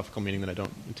philosophical meaning that I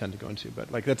don't intend to go into. But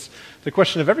that's the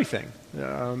question of everything.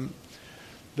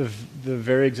 The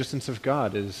very existence of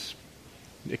God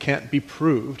it can't be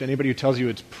proved. Anybody who tells you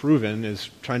it's proven is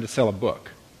trying to sell a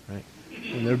book, right?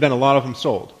 And there have been a lot of them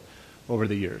sold over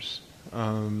the years.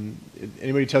 Anybody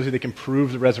who tells you they can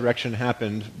prove the resurrection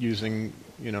happened using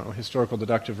historical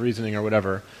deductive reasoning or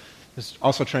whatever is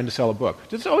also trying to sell a book.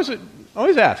 Just always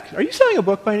ask, are you selling a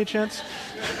book by any chance?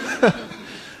 But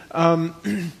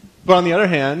on the other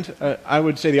hand, I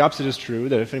would say the opposite is true,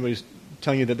 that if anybody's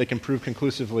telling you that they can prove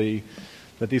conclusively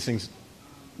that these things,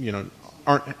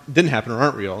 didn't happen or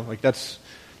aren't real. Like that's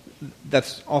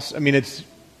also. I mean,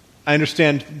 I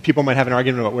understand people might have an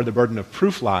argument about where the burden of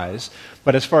proof lies,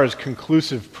 but as far as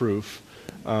conclusive proof,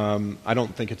 I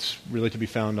don't think it's really to be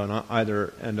found on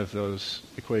either end of those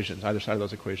equations, either side of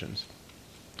those equations.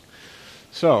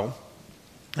 So,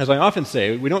 as I often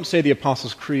say, we don't say the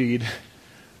Apostles' Creed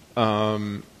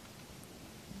in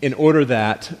order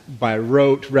that by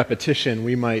rote repetition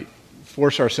we might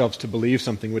force ourselves to believe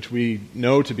something which we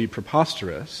know to be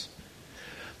preposterous,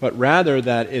 but rather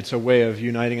that it's a way of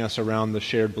uniting us around the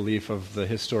shared belief of the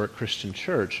historic Christian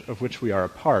church, of which we are a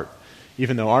part.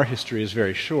 Even though our history is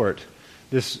very short,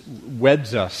 this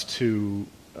weds us to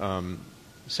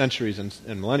centuries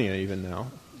and millennia even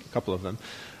now, a couple of them,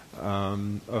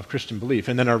 of Christian belief.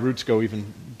 And then our roots go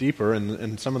even deeper,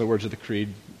 and some of the words of the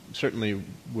Creed certainly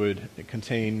would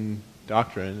contain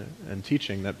doctrine and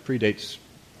teaching that predates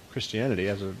Christianity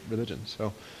as a religion.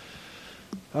 So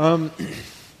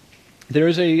there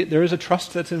is a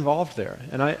trust that's involved there,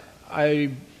 and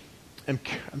I'm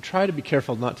trying to be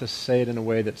careful not to say it in a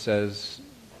way that says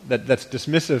that's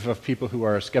dismissive of people who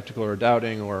are skeptical or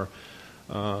doubting or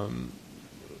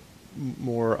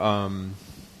more.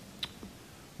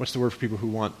 What's the word for people who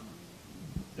want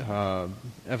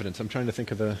evidence? I'm trying to think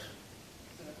of the.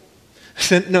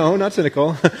 No, not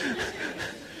cynical.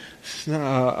 It's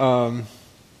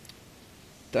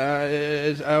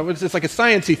like a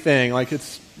sciencey thing. Like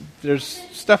there's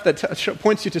stuff that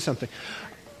points you to something.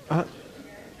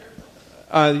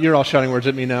 You're all shouting words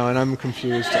at me now, and I'm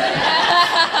confused.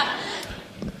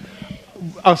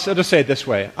 I'll just say it this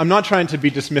way: I'm not trying to be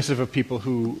dismissive of people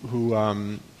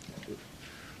who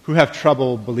have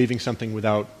trouble believing something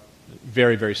without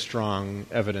very, very strong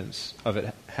evidence of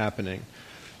it happening.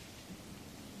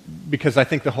 Because I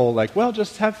think the whole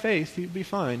just have faith, you'll be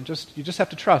fine. You just have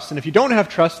to trust. And if you don't have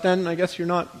trust, then I guess you're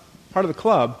not part of the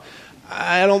club.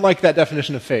 I don't like that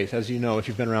definition of faith, as you know, if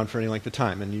you've been around for any length of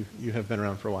time, and you have been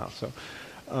around for a while. So,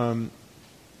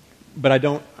 but I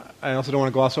also don't want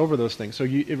to gloss over those things. So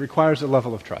it requires a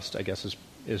level of trust, I guess,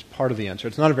 is part of the answer.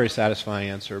 It's not a very satisfying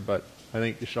answer, but I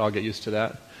think you should all get used to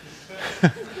that.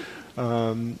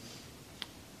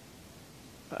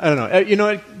 I don't know. You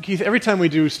know what, Keith? Every time we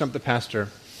do Stump the Pastor,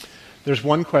 there's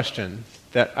one question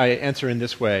that I answer in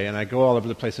this way, and I go all over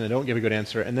the place, and I don't give a good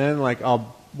answer. And then,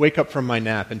 I'll wake up from my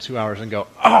nap in 2 hours and go,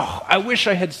 "Oh, I wish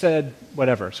I had said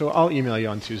whatever." So I'll email you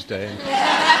on Tuesday.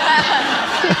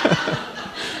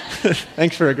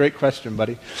 Thanks for a great question,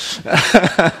 buddy.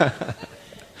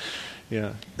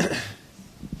 Yeah.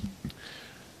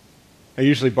 I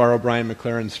usually borrow Brian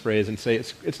McLaren's phrase and say,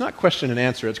 it's not question and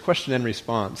answer, it's question and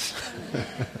response.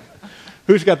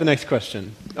 Who's got the next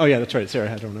question? Oh, yeah, that's right. Sarah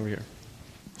had one over here.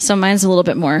 So mine's a little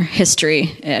bit more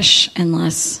history-ish and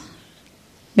less...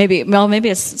 Maybe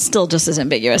it's still just as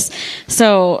ambiguous.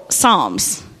 So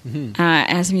Psalms,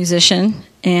 as a musician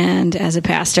and as a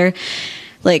pastor,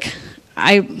 Psalms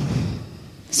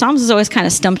has always kind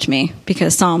of stumped me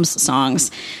because Psalms songs,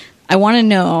 I want to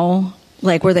know...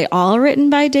 were they all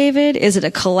written by David? Is it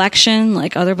a collection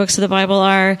like other books of the Bible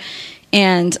are?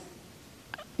 And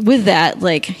with that,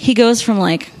 he goes from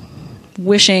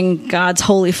wishing God's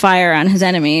holy fire on his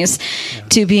enemies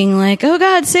to being oh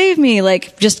God, save me,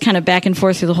 just kind of back and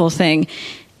forth through the whole thing.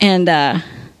 And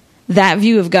that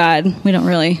view of God, we don't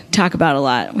really talk about a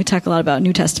lot. We talk a lot about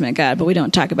New Testament God, but we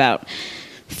don't talk about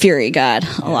fury God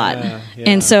a lot. Yeah.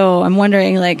 And so I'm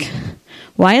wondering,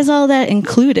 why is all that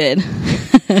included?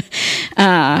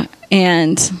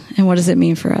 And what does it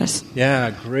mean for us?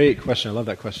 Yeah, great question. I love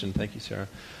that question. Thank you, Sarah.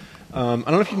 I don't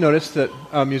know if you've noticed that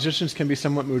musicians can be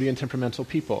somewhat moody and temperamental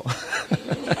people.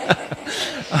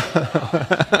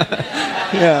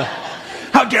 Yeah.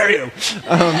 How dare you?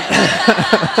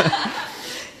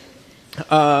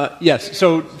 Yes.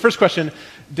 So, first question.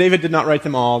 David did not write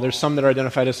them all. There's some that are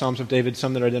identified as Psalms of David,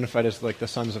 some that are identified as the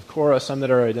sons of Korah, some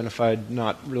that are identified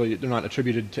they're not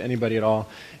attributed to anybody at all.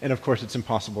 And of course, it's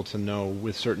impossible to know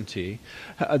with certainty.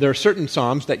 There are certain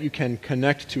Psalms that you can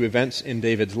connect to events in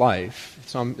David's life.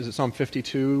 Is it Psalm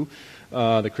 52?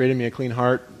 The Created Me a Clean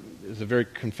Heart is a very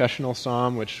confessional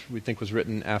psalm, which we think was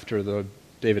written after the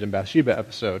David and Bathsheba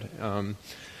episode.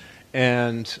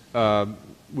 And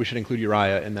we should include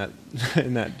Uriah in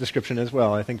that description as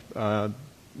well. I think...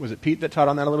 was it Pete that taught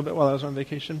on that a little bit while I was on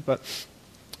vacation? But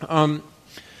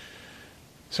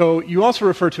so you also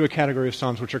refer to a category of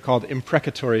psalms which are called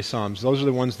imprecatory psalms. Those are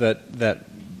the ones that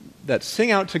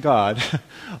sing out to God,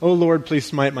 "Oh Lord, please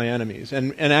smite my enemies,"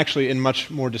 and actually in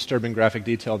much more disturbing graphic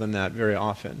detail than that very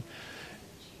often.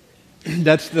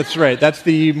 That's right. That's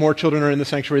the more children are in the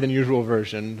sanctuary than usual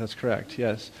version. That's correct.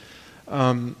 Yes.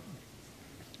 And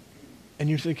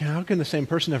you think, how can the same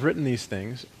person have written these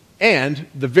things? And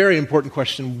the very important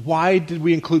question, why did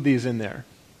we include these in there,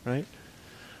 right?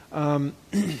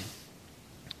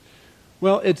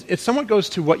 Well, it somewhat goes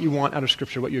to what you want out of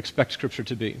Scripture, what you expect Scripture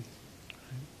to be.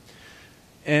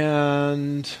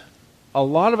 And a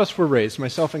lot of us were raised,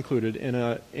 myself included, in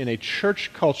a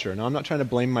church culture. Now, I'm not trying to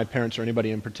blame my parents or anybody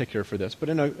in particular for this, but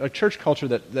in a church culture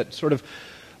that sort of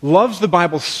loves the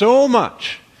Bible so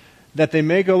much that they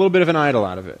make a little bit of an idol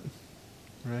out of it,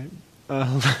 right? A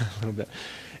little bit.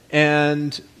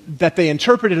 And that they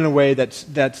interpret it in a way that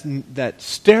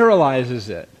sterilizes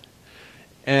it,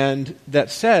 and that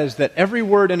says that every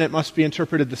word in it must be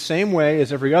interpreted the same way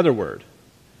as every other word.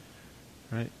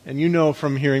 Right? And you know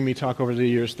from hearing me talk over the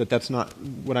years that that's not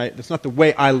the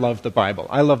way I love the Bible.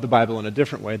 I love the Bible in a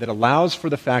different way that allows for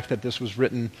the fact that this was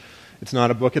written. It's not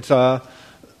a book, it's a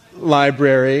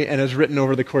library, and is written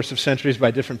over the course of centuries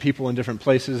by different people in different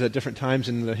places at different times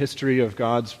in the history of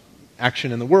God's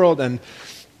action in the world. And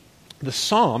the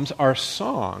Psalms are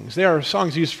songs. They are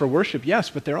songs used for worship, yes,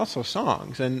 but they're also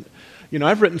songs. And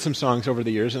I've written some songs over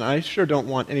the years, and I sure don't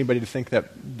want anybody to think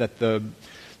that the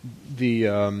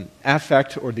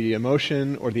affect or the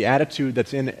emotion or the attitude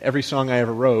that's in every song I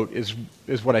ever wrote is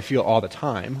what I feel all the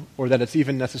time, or that it's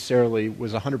even necessarily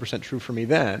was 100% true for me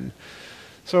then.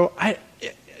 So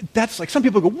that's like, some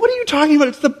people go, what are you talking about?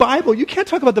 It's the Bible. You can't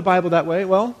talk about the Bible that way.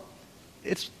 Well,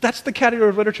 that's the category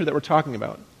of literature that we're talking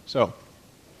about. So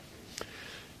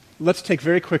let's take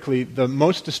very quickly the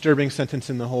most disturbing sentence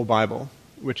in the whole Bible,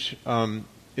 which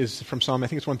is from Psalm, I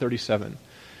think it's 137.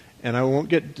 And I won't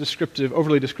get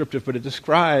overly descriptive, but it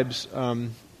describes the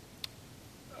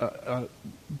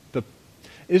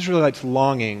Israelites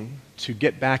longing to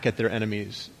get back at their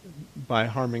enemies by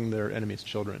harming their enemies'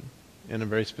 children in a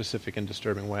very specific and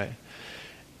disturbing way.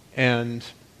 And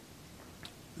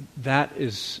that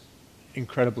is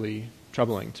incredibly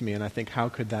troubling to me, and I think, how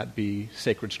could that be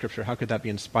sacred Scripture? How could that be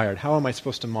inspired? How am I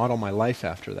supposed to model my life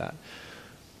after that?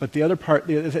 But the other part,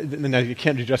 and you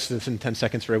can't do justice to this in 10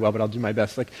 seconds very well, but I'll do my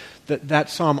best. Like that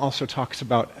psalm also talks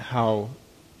about how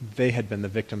they had been the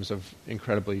victims of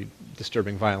incredibly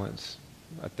disturbing violence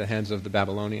at the hands of the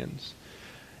Babylonians.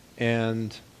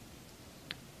 And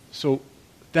so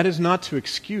that is not to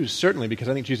excuse, certainly, because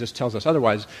I think Jesus tells us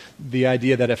otherwise, the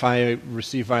idea that if I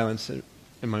receive violence in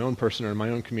my own person or in my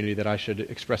own community, that I should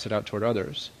express it out toward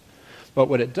others. But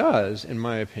what it does, in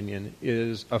my opinion,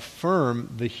 is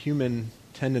affirm the human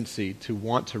tendency to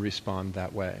want to respond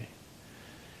that way,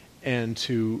 and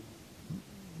to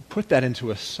put that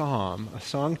into a psalm, a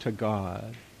song to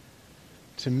God,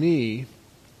 to me,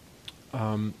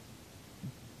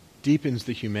 deepens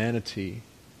the humanity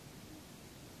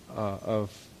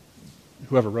of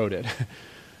whoever wrote it.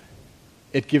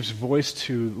 It gives voice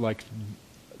to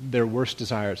their worst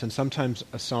desires, and sometimes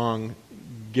a song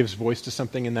gives voice to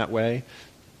something in that way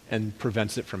and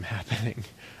prevents it from happening.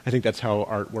 I think that's how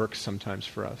art works sometimes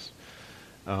for us,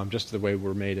 just the way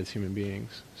we're made as human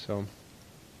beings. So,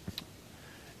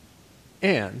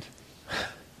 and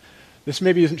this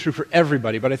maybe isn't true for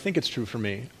everybody, but I think it's true for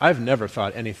me. I've never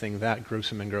thought anything that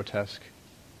gruesome and grotesque.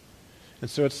 And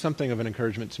so it's something of an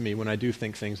encouragement to me when I do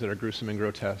think things that are gruesome and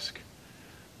grotesque,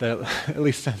 that at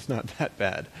least that's not that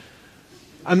bad.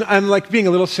 I'm like being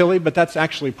a little silly, but that's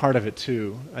actually part of it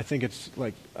too. I think it's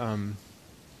like,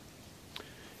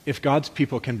 if God's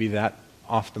people can be that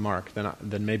off the mark,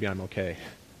 then maybe I'm okay.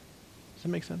 Does that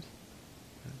make sense?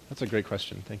 That's a great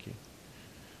question. Thank you.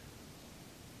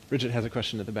 Bridget has a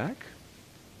question at the back.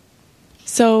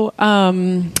 So,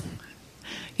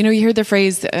 you hear the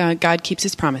phrase, God keeps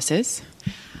his promises.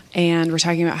 And we're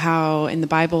talking about how in the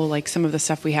Bible, some of the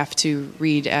stuff we have to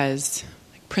read as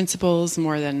principles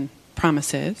more than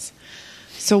promises.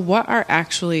 So what are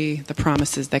actually the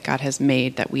promises that God has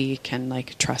made that we can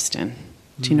trust in?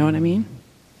 Do you know what I mean?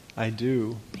 I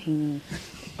do. You're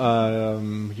going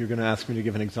to ask me to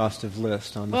give an exhaustive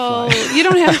list on the fly. Well, you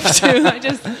don't have to. I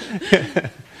just...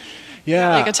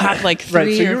 Yeah. A top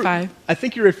 3 or 5. I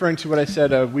think you're referring to what I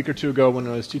said a week or two ago when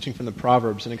I was teaching from the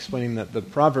Proverbs and explaining that the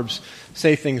Proverbs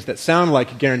say things that sound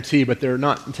like a guarantee, but they're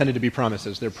not intended to be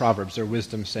promises. They're Proverbs. They're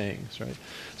wisdom sayings, right?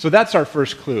 So that's our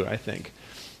first clue, I think.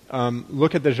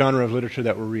 Look at the genre of literature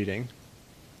that we're reading.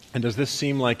 And does this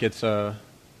seem like it's a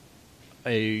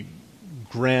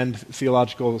grand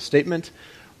theological statement?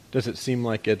 Does it seem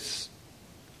like it's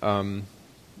a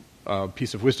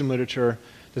piece of wisdom literature?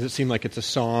 Does it seem like it's a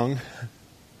song?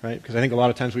 Right? Because I think a lot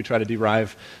of times we try to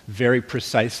derive very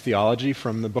precise theology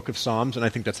from the book of Psalms, and I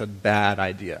think that's a bad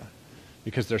idea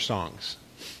because they're songs.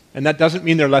 And that doesn't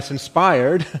mean they're less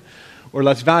inspired or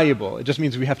less valuable. It just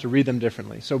means we have to read them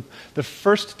differently. So the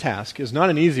first task is not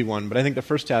an easy one, but I think the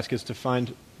first task is to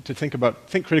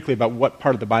think critically about what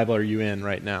part of the Bible are you in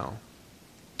right now.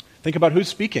 Think about who's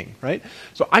speaking, right?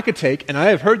 So I could take, and I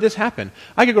have heard this happen,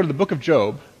 I could go to the book of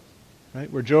Job, right,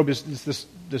 where Job is this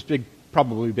big,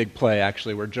 probably big play,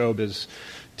 actually, where Job is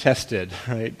tested,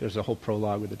 right? There's a whole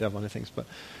prologue with the devil and things,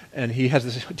 and he has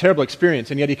this terrible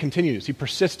experience, and yet he continues. He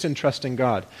persists in trusting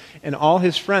God. And all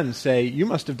his friends say, you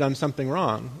must have done something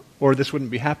wrong, or this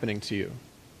wouldn't be happening to you,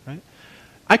 right?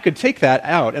 I could take that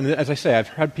out, and as I say, I've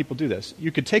had people do this.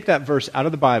 You could take that verse out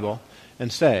of the Bible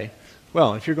and say,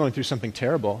 well, if you're going through something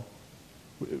terrible,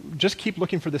 just keep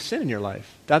looking for the sin in your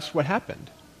life. That's what happened.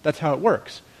 That's how it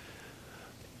works.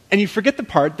 And you forget the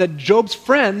part that Job's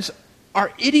friends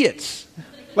are idiots.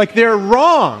 Like, they're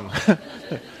wrong.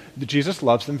 Jesus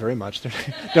loves them very much.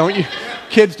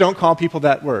 Kids, don't call people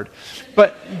that word.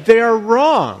 But they're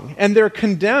wrong, and they're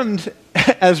condemned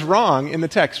as wrong in the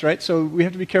text, right? So we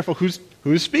have to be careful who's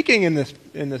speaking in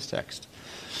this text.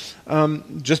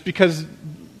 Just because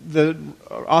the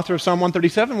author of Psalm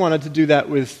 137 wanted to do that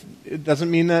it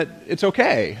doesn't mean that it's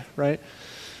okay, right?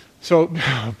 So,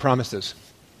 promises.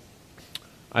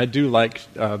 I do like,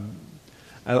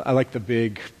 I like the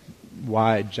big,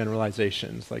 wide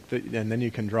generalizations, and then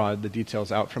you can draw the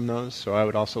details out from those. So I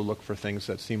would also look for things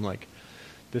that seem like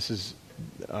this is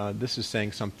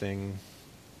saying something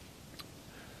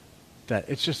that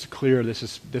it's just clear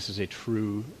this is a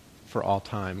true for all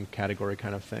time category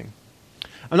kind of thing.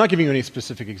 I'm not giving you any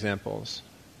specific examples,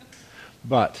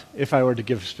 but if I were to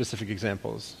give specific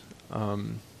examples,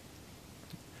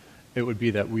 it would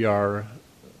be that we are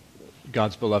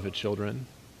God's beloved children.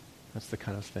 That's the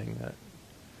kind of thing that,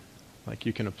 like,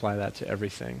 you can apply that to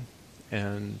everything,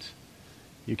 and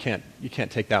you can't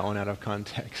take that one out of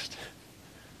context.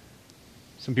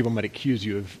 Some people might accuse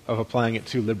you of applying it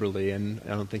too liberally, and I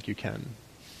don't think you can.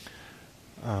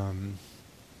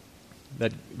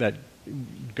 That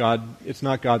God, it's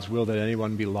not God's will that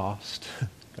anyone be lost.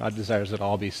 God desires that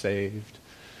all be saved.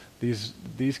 These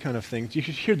kind of things. You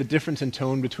should hear the difference in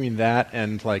tone between that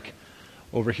and, like,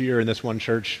 over here in this one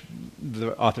church,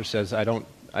 the author says, I don't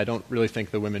really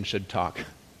think the women should talk.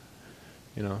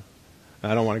 You know,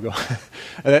 I don't want to go.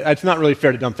 It's not really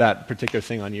fair to dump that particular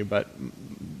thing on you, but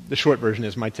the short version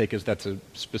is, my take is that's a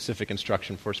specific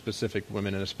instruction for specific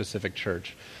women in a specific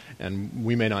church, and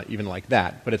we may not even like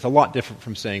that, but it's a lot different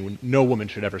from saying no woman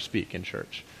should ever speak in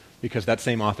church, because that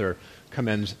same author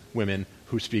commends women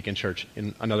who speak in church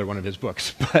in another one of his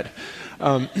books.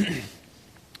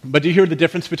 But do you hear the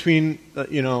difference between,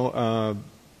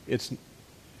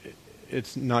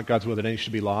 it's not God's will that any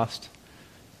should be lost.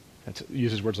 It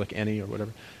uses words like any or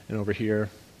whatever. And over here,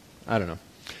 I don't know.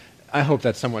 I hope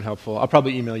that's somewhat helpful. I'll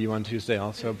probably email you on Tuesday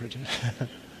also, Bridget.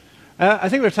 I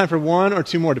think we have time for one or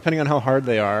two more, depending on how hard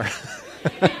they are.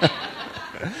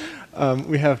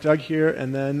 We have Doug here,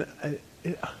 and then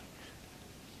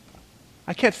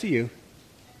I can't see you.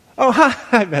 Oh,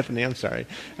 hi, Bethany. I'm sorry.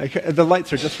 The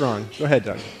lights are just wrong. Go ahead,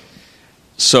 Doug.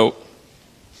 So,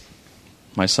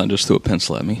 my son just threw a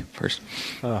pencil at me first.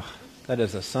 Oh, that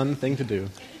is a son thing to do.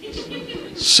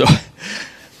 So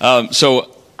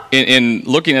in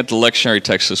looking at the lectionary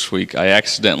text this week, I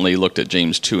accidentally looked at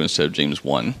James 2 instead of James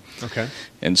 1. Okay.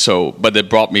 And so, but it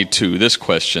brought me to this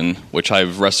question, which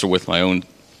I've wrestled with my own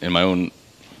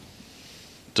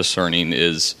discerning,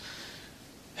 is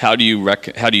how do you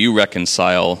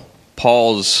reconcile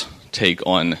Paul's take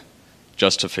on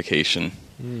justification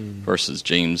versus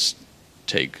James'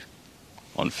 take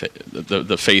on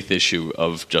the faith issue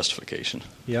of justification?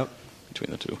 Yep.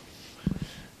 Between the two.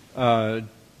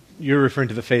 You're referring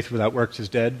to the faith without works is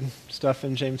dead stuff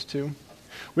in James 2?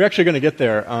 We're actually going to get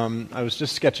there. I was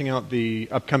just sketching out the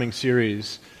upcoming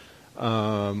series,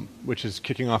 which is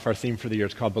kicking off our theme for the year.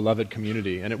 It's called Beloved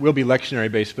Community. And it will be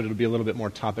lectionary based, but it'll be a little bit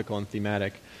more topical and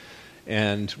thematic.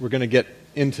 And we're going to get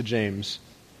into James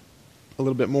a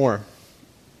little bit more.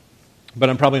 But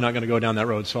I'm probably not going to go down that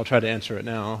road, so I'll try to answer it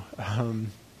now.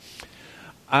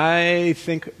 I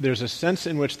think there's a sense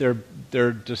in which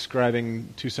they're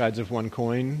describing two sides of one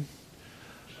coin.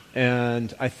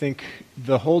 And I think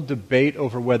the whole debate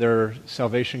over whether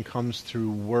salvation comes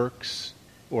through works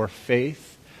or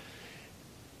faith,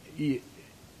 it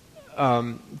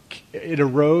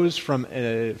arose from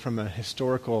a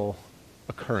historical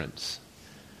occurrence,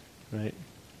 right?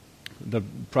 The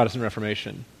Protestant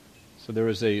Reformation. So there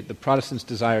was the Protestants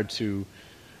desired to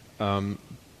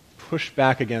push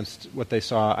back against what they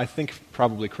saw, I think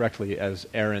probably correctly, as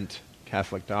errant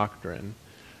Catholic doctrine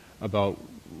about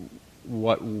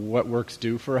what works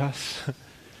do for us.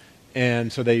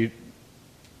 And so they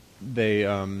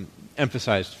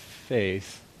emphasized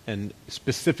faith, and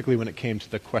specifically when it came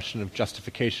to the question of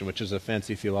justification, which is a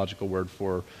fancy theological word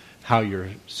for how your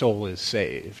soul is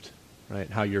saved, right?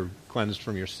 How you're cleansed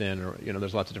from your sin, or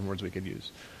there's lots of different words we could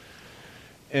use.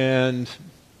 And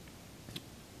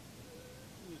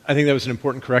I think that was an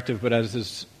important corrective, but as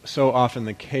is so often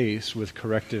the case with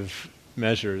corrective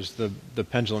measures, the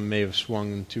pendulum may have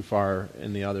swung too far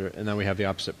in the other, and then we have the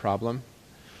opposite problem,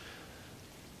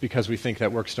 because we think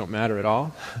that works don't matter at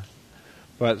all.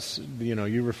 But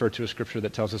you refer to a scripture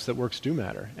that tells us that works do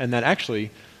matter, and that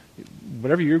actually,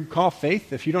 whatever you call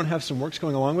faith, if you don't have some works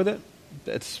going along with it,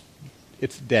 it's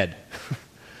dead.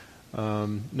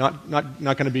 Not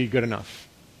going to be good enough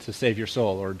to save your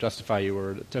soul or justify you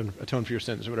or atone for your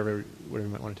sins or whatever you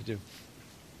might want it to do.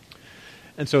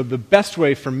 And so the best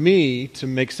way for me to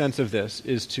make sense of this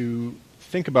is to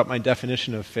think about my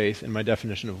definition of faith and my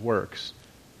definition of works,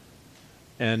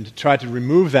 and try to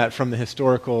remove that from the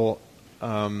historical,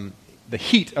 the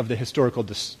heat of the historical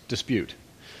dispute.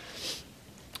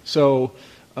 So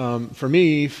for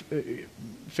me,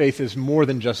 faith is more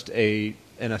than just an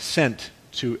assent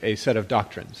to a set of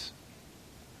doctrines.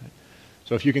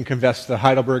 So if you can confess the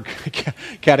Heidelberg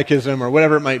Catechism or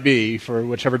whatever it might be for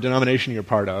whichever denomination you're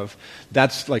part of,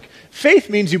 that's like, faith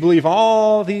means you believe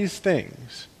all these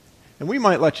things. And we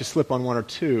might let you slip on one or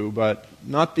two, but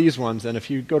not these ones. And if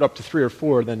you go up to 3 or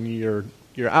 4, then you're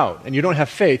out. And you don't have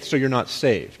faith, so you're not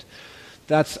saved.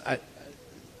 That's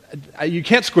you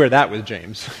can't square that with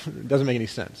James. It doesn't make any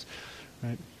sense.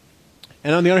 Right?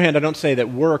 And on the other hand, I don't say that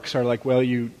works are like, well,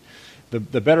 the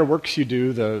better works you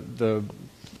do, the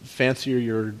fancier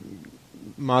your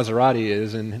Maserati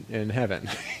is in heaven.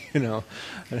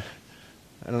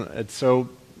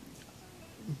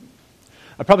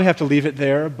 I probably have to leave it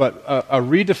there, but a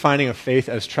redefining of faith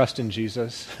as trust in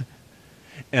Jesus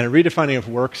and a redefining of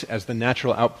works as the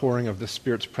natural outpouring of the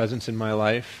Spirit's presence in my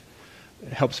life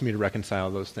helps me to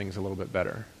reconcile those things a little bit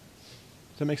better.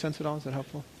 Does that make sense at all? Is that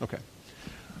helpful? Okay.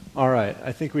 All right.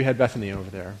 I think we had Bethany over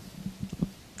there.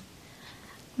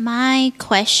 My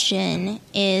question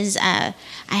is, I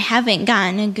haven't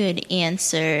gotten a good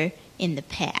answer in the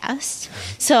past,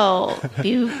 so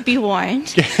be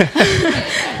warned.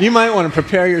 You might want to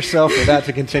prepare yourself for that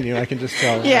to continue. I can just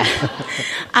tell. Yeah.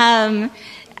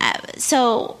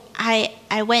 So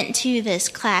I went to this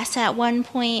class at one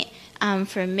point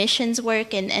for missions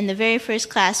work, and the very first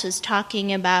class was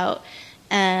talking about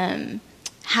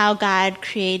how God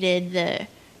created the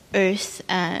earth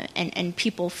and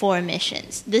people for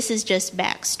missions. This is just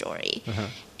backstory. Uh-huh.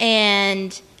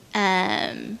 And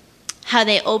how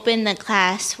they opened the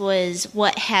class was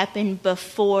what happened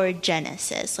before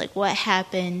Genesis, like what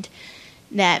happened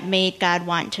that made God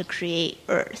want to create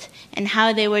earth, and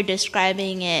how they were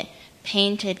describing it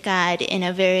painted God in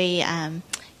a very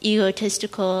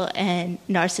egotistical and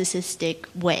narcissistic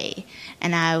way,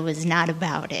 and I was not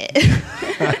about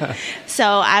it. So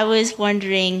I was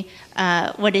wondering,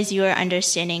 what is your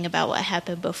understanding about what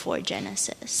happened before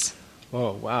Genesis?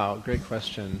 Oh, wow, great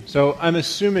question. So I'm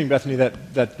assuming, Bethany,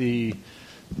 that the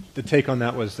take on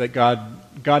that was that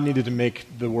God needed to make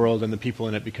the world and the people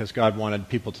in it because God wanted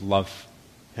people to love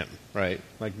him, right?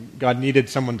 Like God needed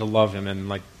someone to love him, and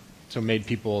like so made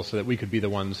people so that we could be the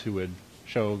ones who would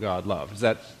show God love. Is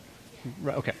that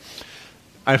right? Okay?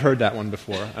 I've heard that one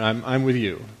before, and I'm with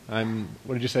you.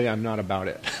 What did you say? I'm not about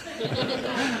it.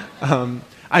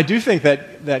 I do think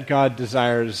that God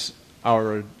desires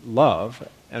our love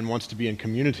and wants to be in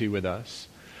community with us.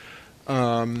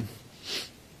 But,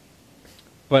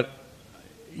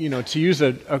 to use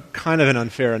a kind of an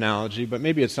unfair analogy, but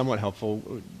maybe it's somewhat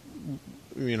helpful,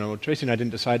 Tracy and I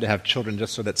didn't decide to have children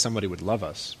just so that somebody would love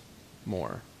us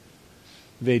more.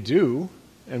 They do,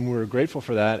 and we're grateful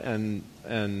for that,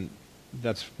 and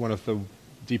that's one of the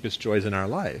deepest joys in our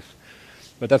life.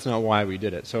 But that's not why we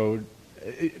did it. So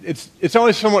it's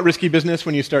always somewhat risky business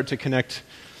when you start to connect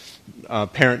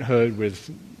parenthood with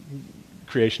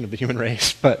creation of the human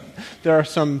race, but there are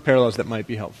some parallels that might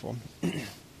be helpful.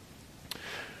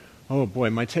 Oh boy,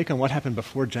 my take on what happened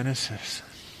before Genesis.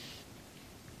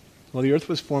 Well, the earth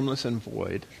was formless and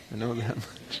void. I know that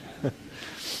much.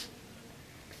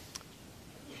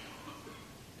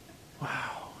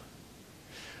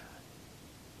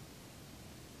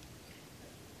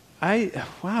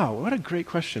 Wow, what a great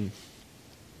question.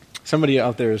 Somebody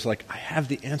out there is like, I have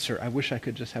the answer. I wish I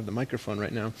could just have the microphone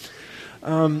right now.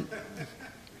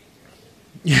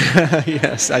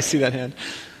 Yes, I see that hand.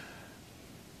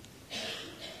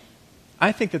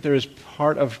 I think that there is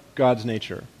part of God's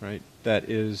nature, right, that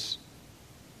is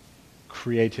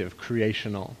creative,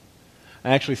 creational.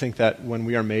 I actually think that when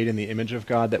we are made in the image of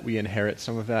God, that we inherit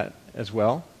some of that as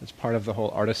well. It's part of the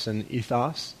whole artisan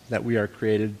ethos, that we are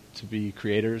created to be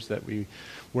creators, that we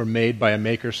were made by a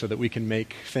maker so that we can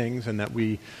make things, and that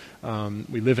we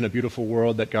live in a beautiful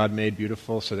world that God made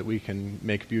beautiful so that we can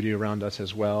make beauty around us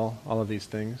as well, all of these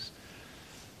things.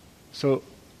 So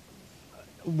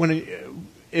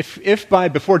if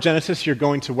before Genesis you're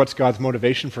going to what's God's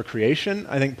motivation for creation,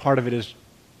 I think part of it is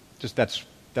just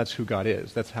that's who God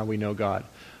is. That's how we know God.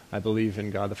 I believe in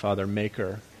God the Father,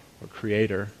 maker or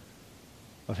creator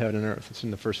of heaven and earth. It's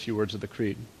in the first few words of the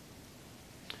Creed.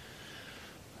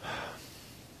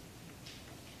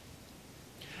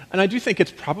 And I do think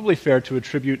it's probably fair to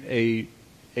attribute a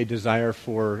desire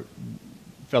for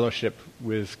fellowship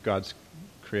with God's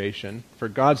creation, for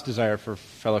God's desire for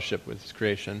fellowship with His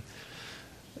creation,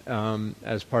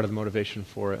 as part of the motivation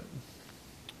for it.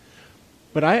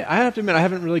 But I have to admit, I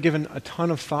haven't really given a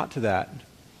ton of thought to that,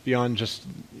 beyond just,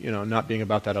 not being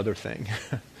about that other thing.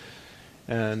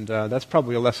 And that's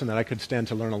probably a lesson that I could stand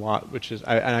to learn a lot, which is,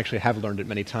 I actually have learned it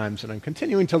many times, and I'm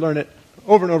continuing to learn it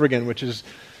over and over again, which is,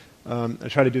 I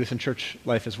try to do this in church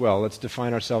life as well. Let's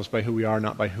define ourselves by who we are,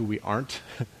 not by who we aren't.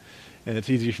 And it's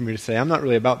easy for me to say, I'm not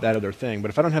really about that other thing,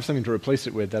 but if I don't have something to replace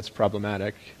it with, that's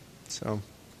problematic. So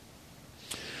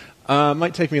it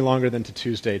might take me longer than to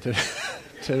Tuesday to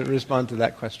to respond to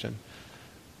that question.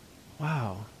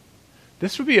 Wow.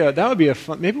 That would be a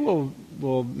fun, maybe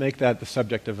we'll make that the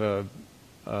subject of a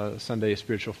Sunday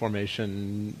spiritual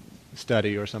formation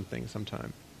study or something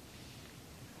sometime.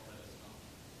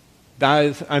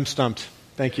 I'm stumped.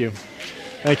 Thank you.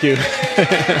 Thank you.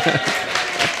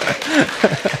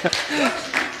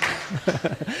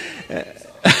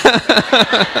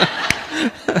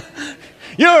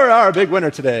 You're our big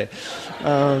winner today.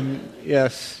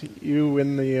 Yes, you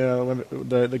win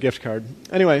the gift card.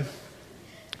 Anyway,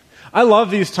 I love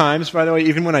these times, by the way,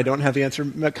 even when I don't have the answer,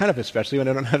 kind of especially when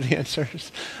I don't have the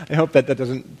answers. I hope that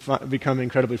doesn't become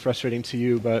incredibly frustrating to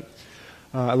you, but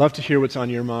I love to hear what's on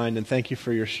your mind, and thank you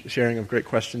for your sharing of great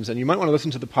questions. And you might want to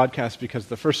listen to the podcast, because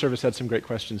the first service had some great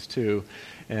questions too,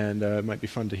 and it might be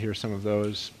fun to hear some of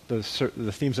those. The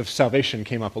themes of salvation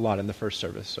came up a lot in the first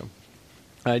service, so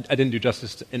I didn't do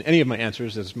justice in any of my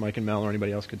answers, as Mike and Mel or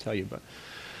anybody else could tell you.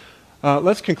 But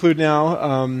let's conclude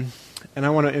now, and I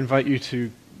want to invite you to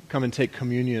come and take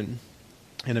communion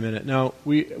in a minute. Now,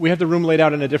 we have the room laid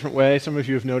out in a different way. Some of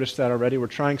you have noticed that already. We're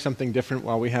trying something different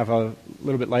while we have a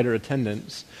little bit lighter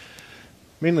attendance.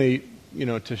 Mainly,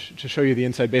 to show you the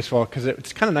inside baseball, because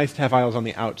it's kind of nice to have aisles on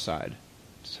the outside.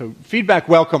 So feedback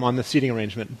welcome on the seating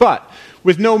arrangement. But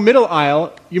with no middle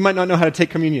aisle, you might not know how to take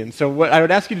communion. So what I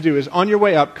would ask you to do is, on your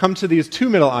way up, come to these two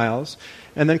middle aisles,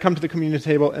 and then come to the communion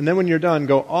table, and then when you're done,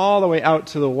 go all the way out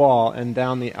to the wall and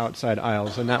down the outside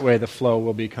aisles, and that way the flow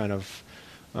will be kind of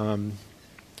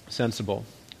sensible.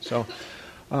 So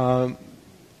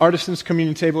Artisan's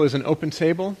Communion Table is an open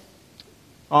table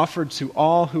offered to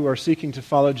all who are seeking to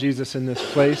follow Jesus in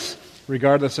this place,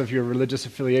 regardless of your religious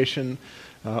affiliation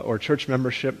or church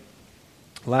membership,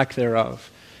 lack thereof.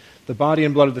 The body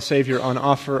and blood of the Savior on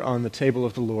offer on the table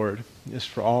of the Lord is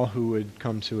for all who would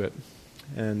come to it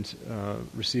and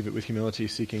receive it with humility,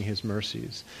 seeking His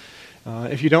mercies.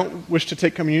 If you don't wish to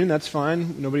take communion, that's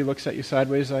fine. Nobody looks at you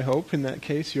sideways, I hope. In that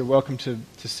case, you're welcome to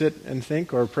sit and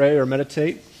think or pray or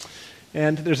meditate.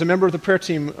 And there's a member of the prayer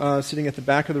team sitting at the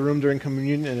back of the room during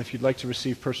communion, and if you'd like to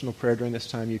receive personal prayer during this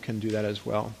time, you can do that as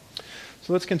well.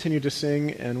 So let's continue to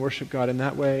sing and worship God in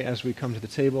that way as we come to the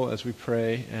table, as we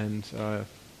pray. And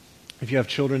if you have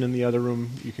children in the other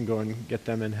room, you can go and get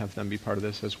them and have them be part of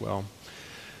this as well.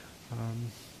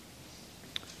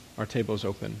 Our table is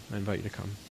open. I invite you to come.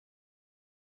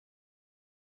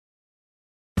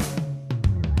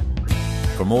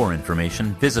 For more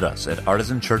information, visit us at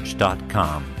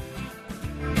artisanchurch.com.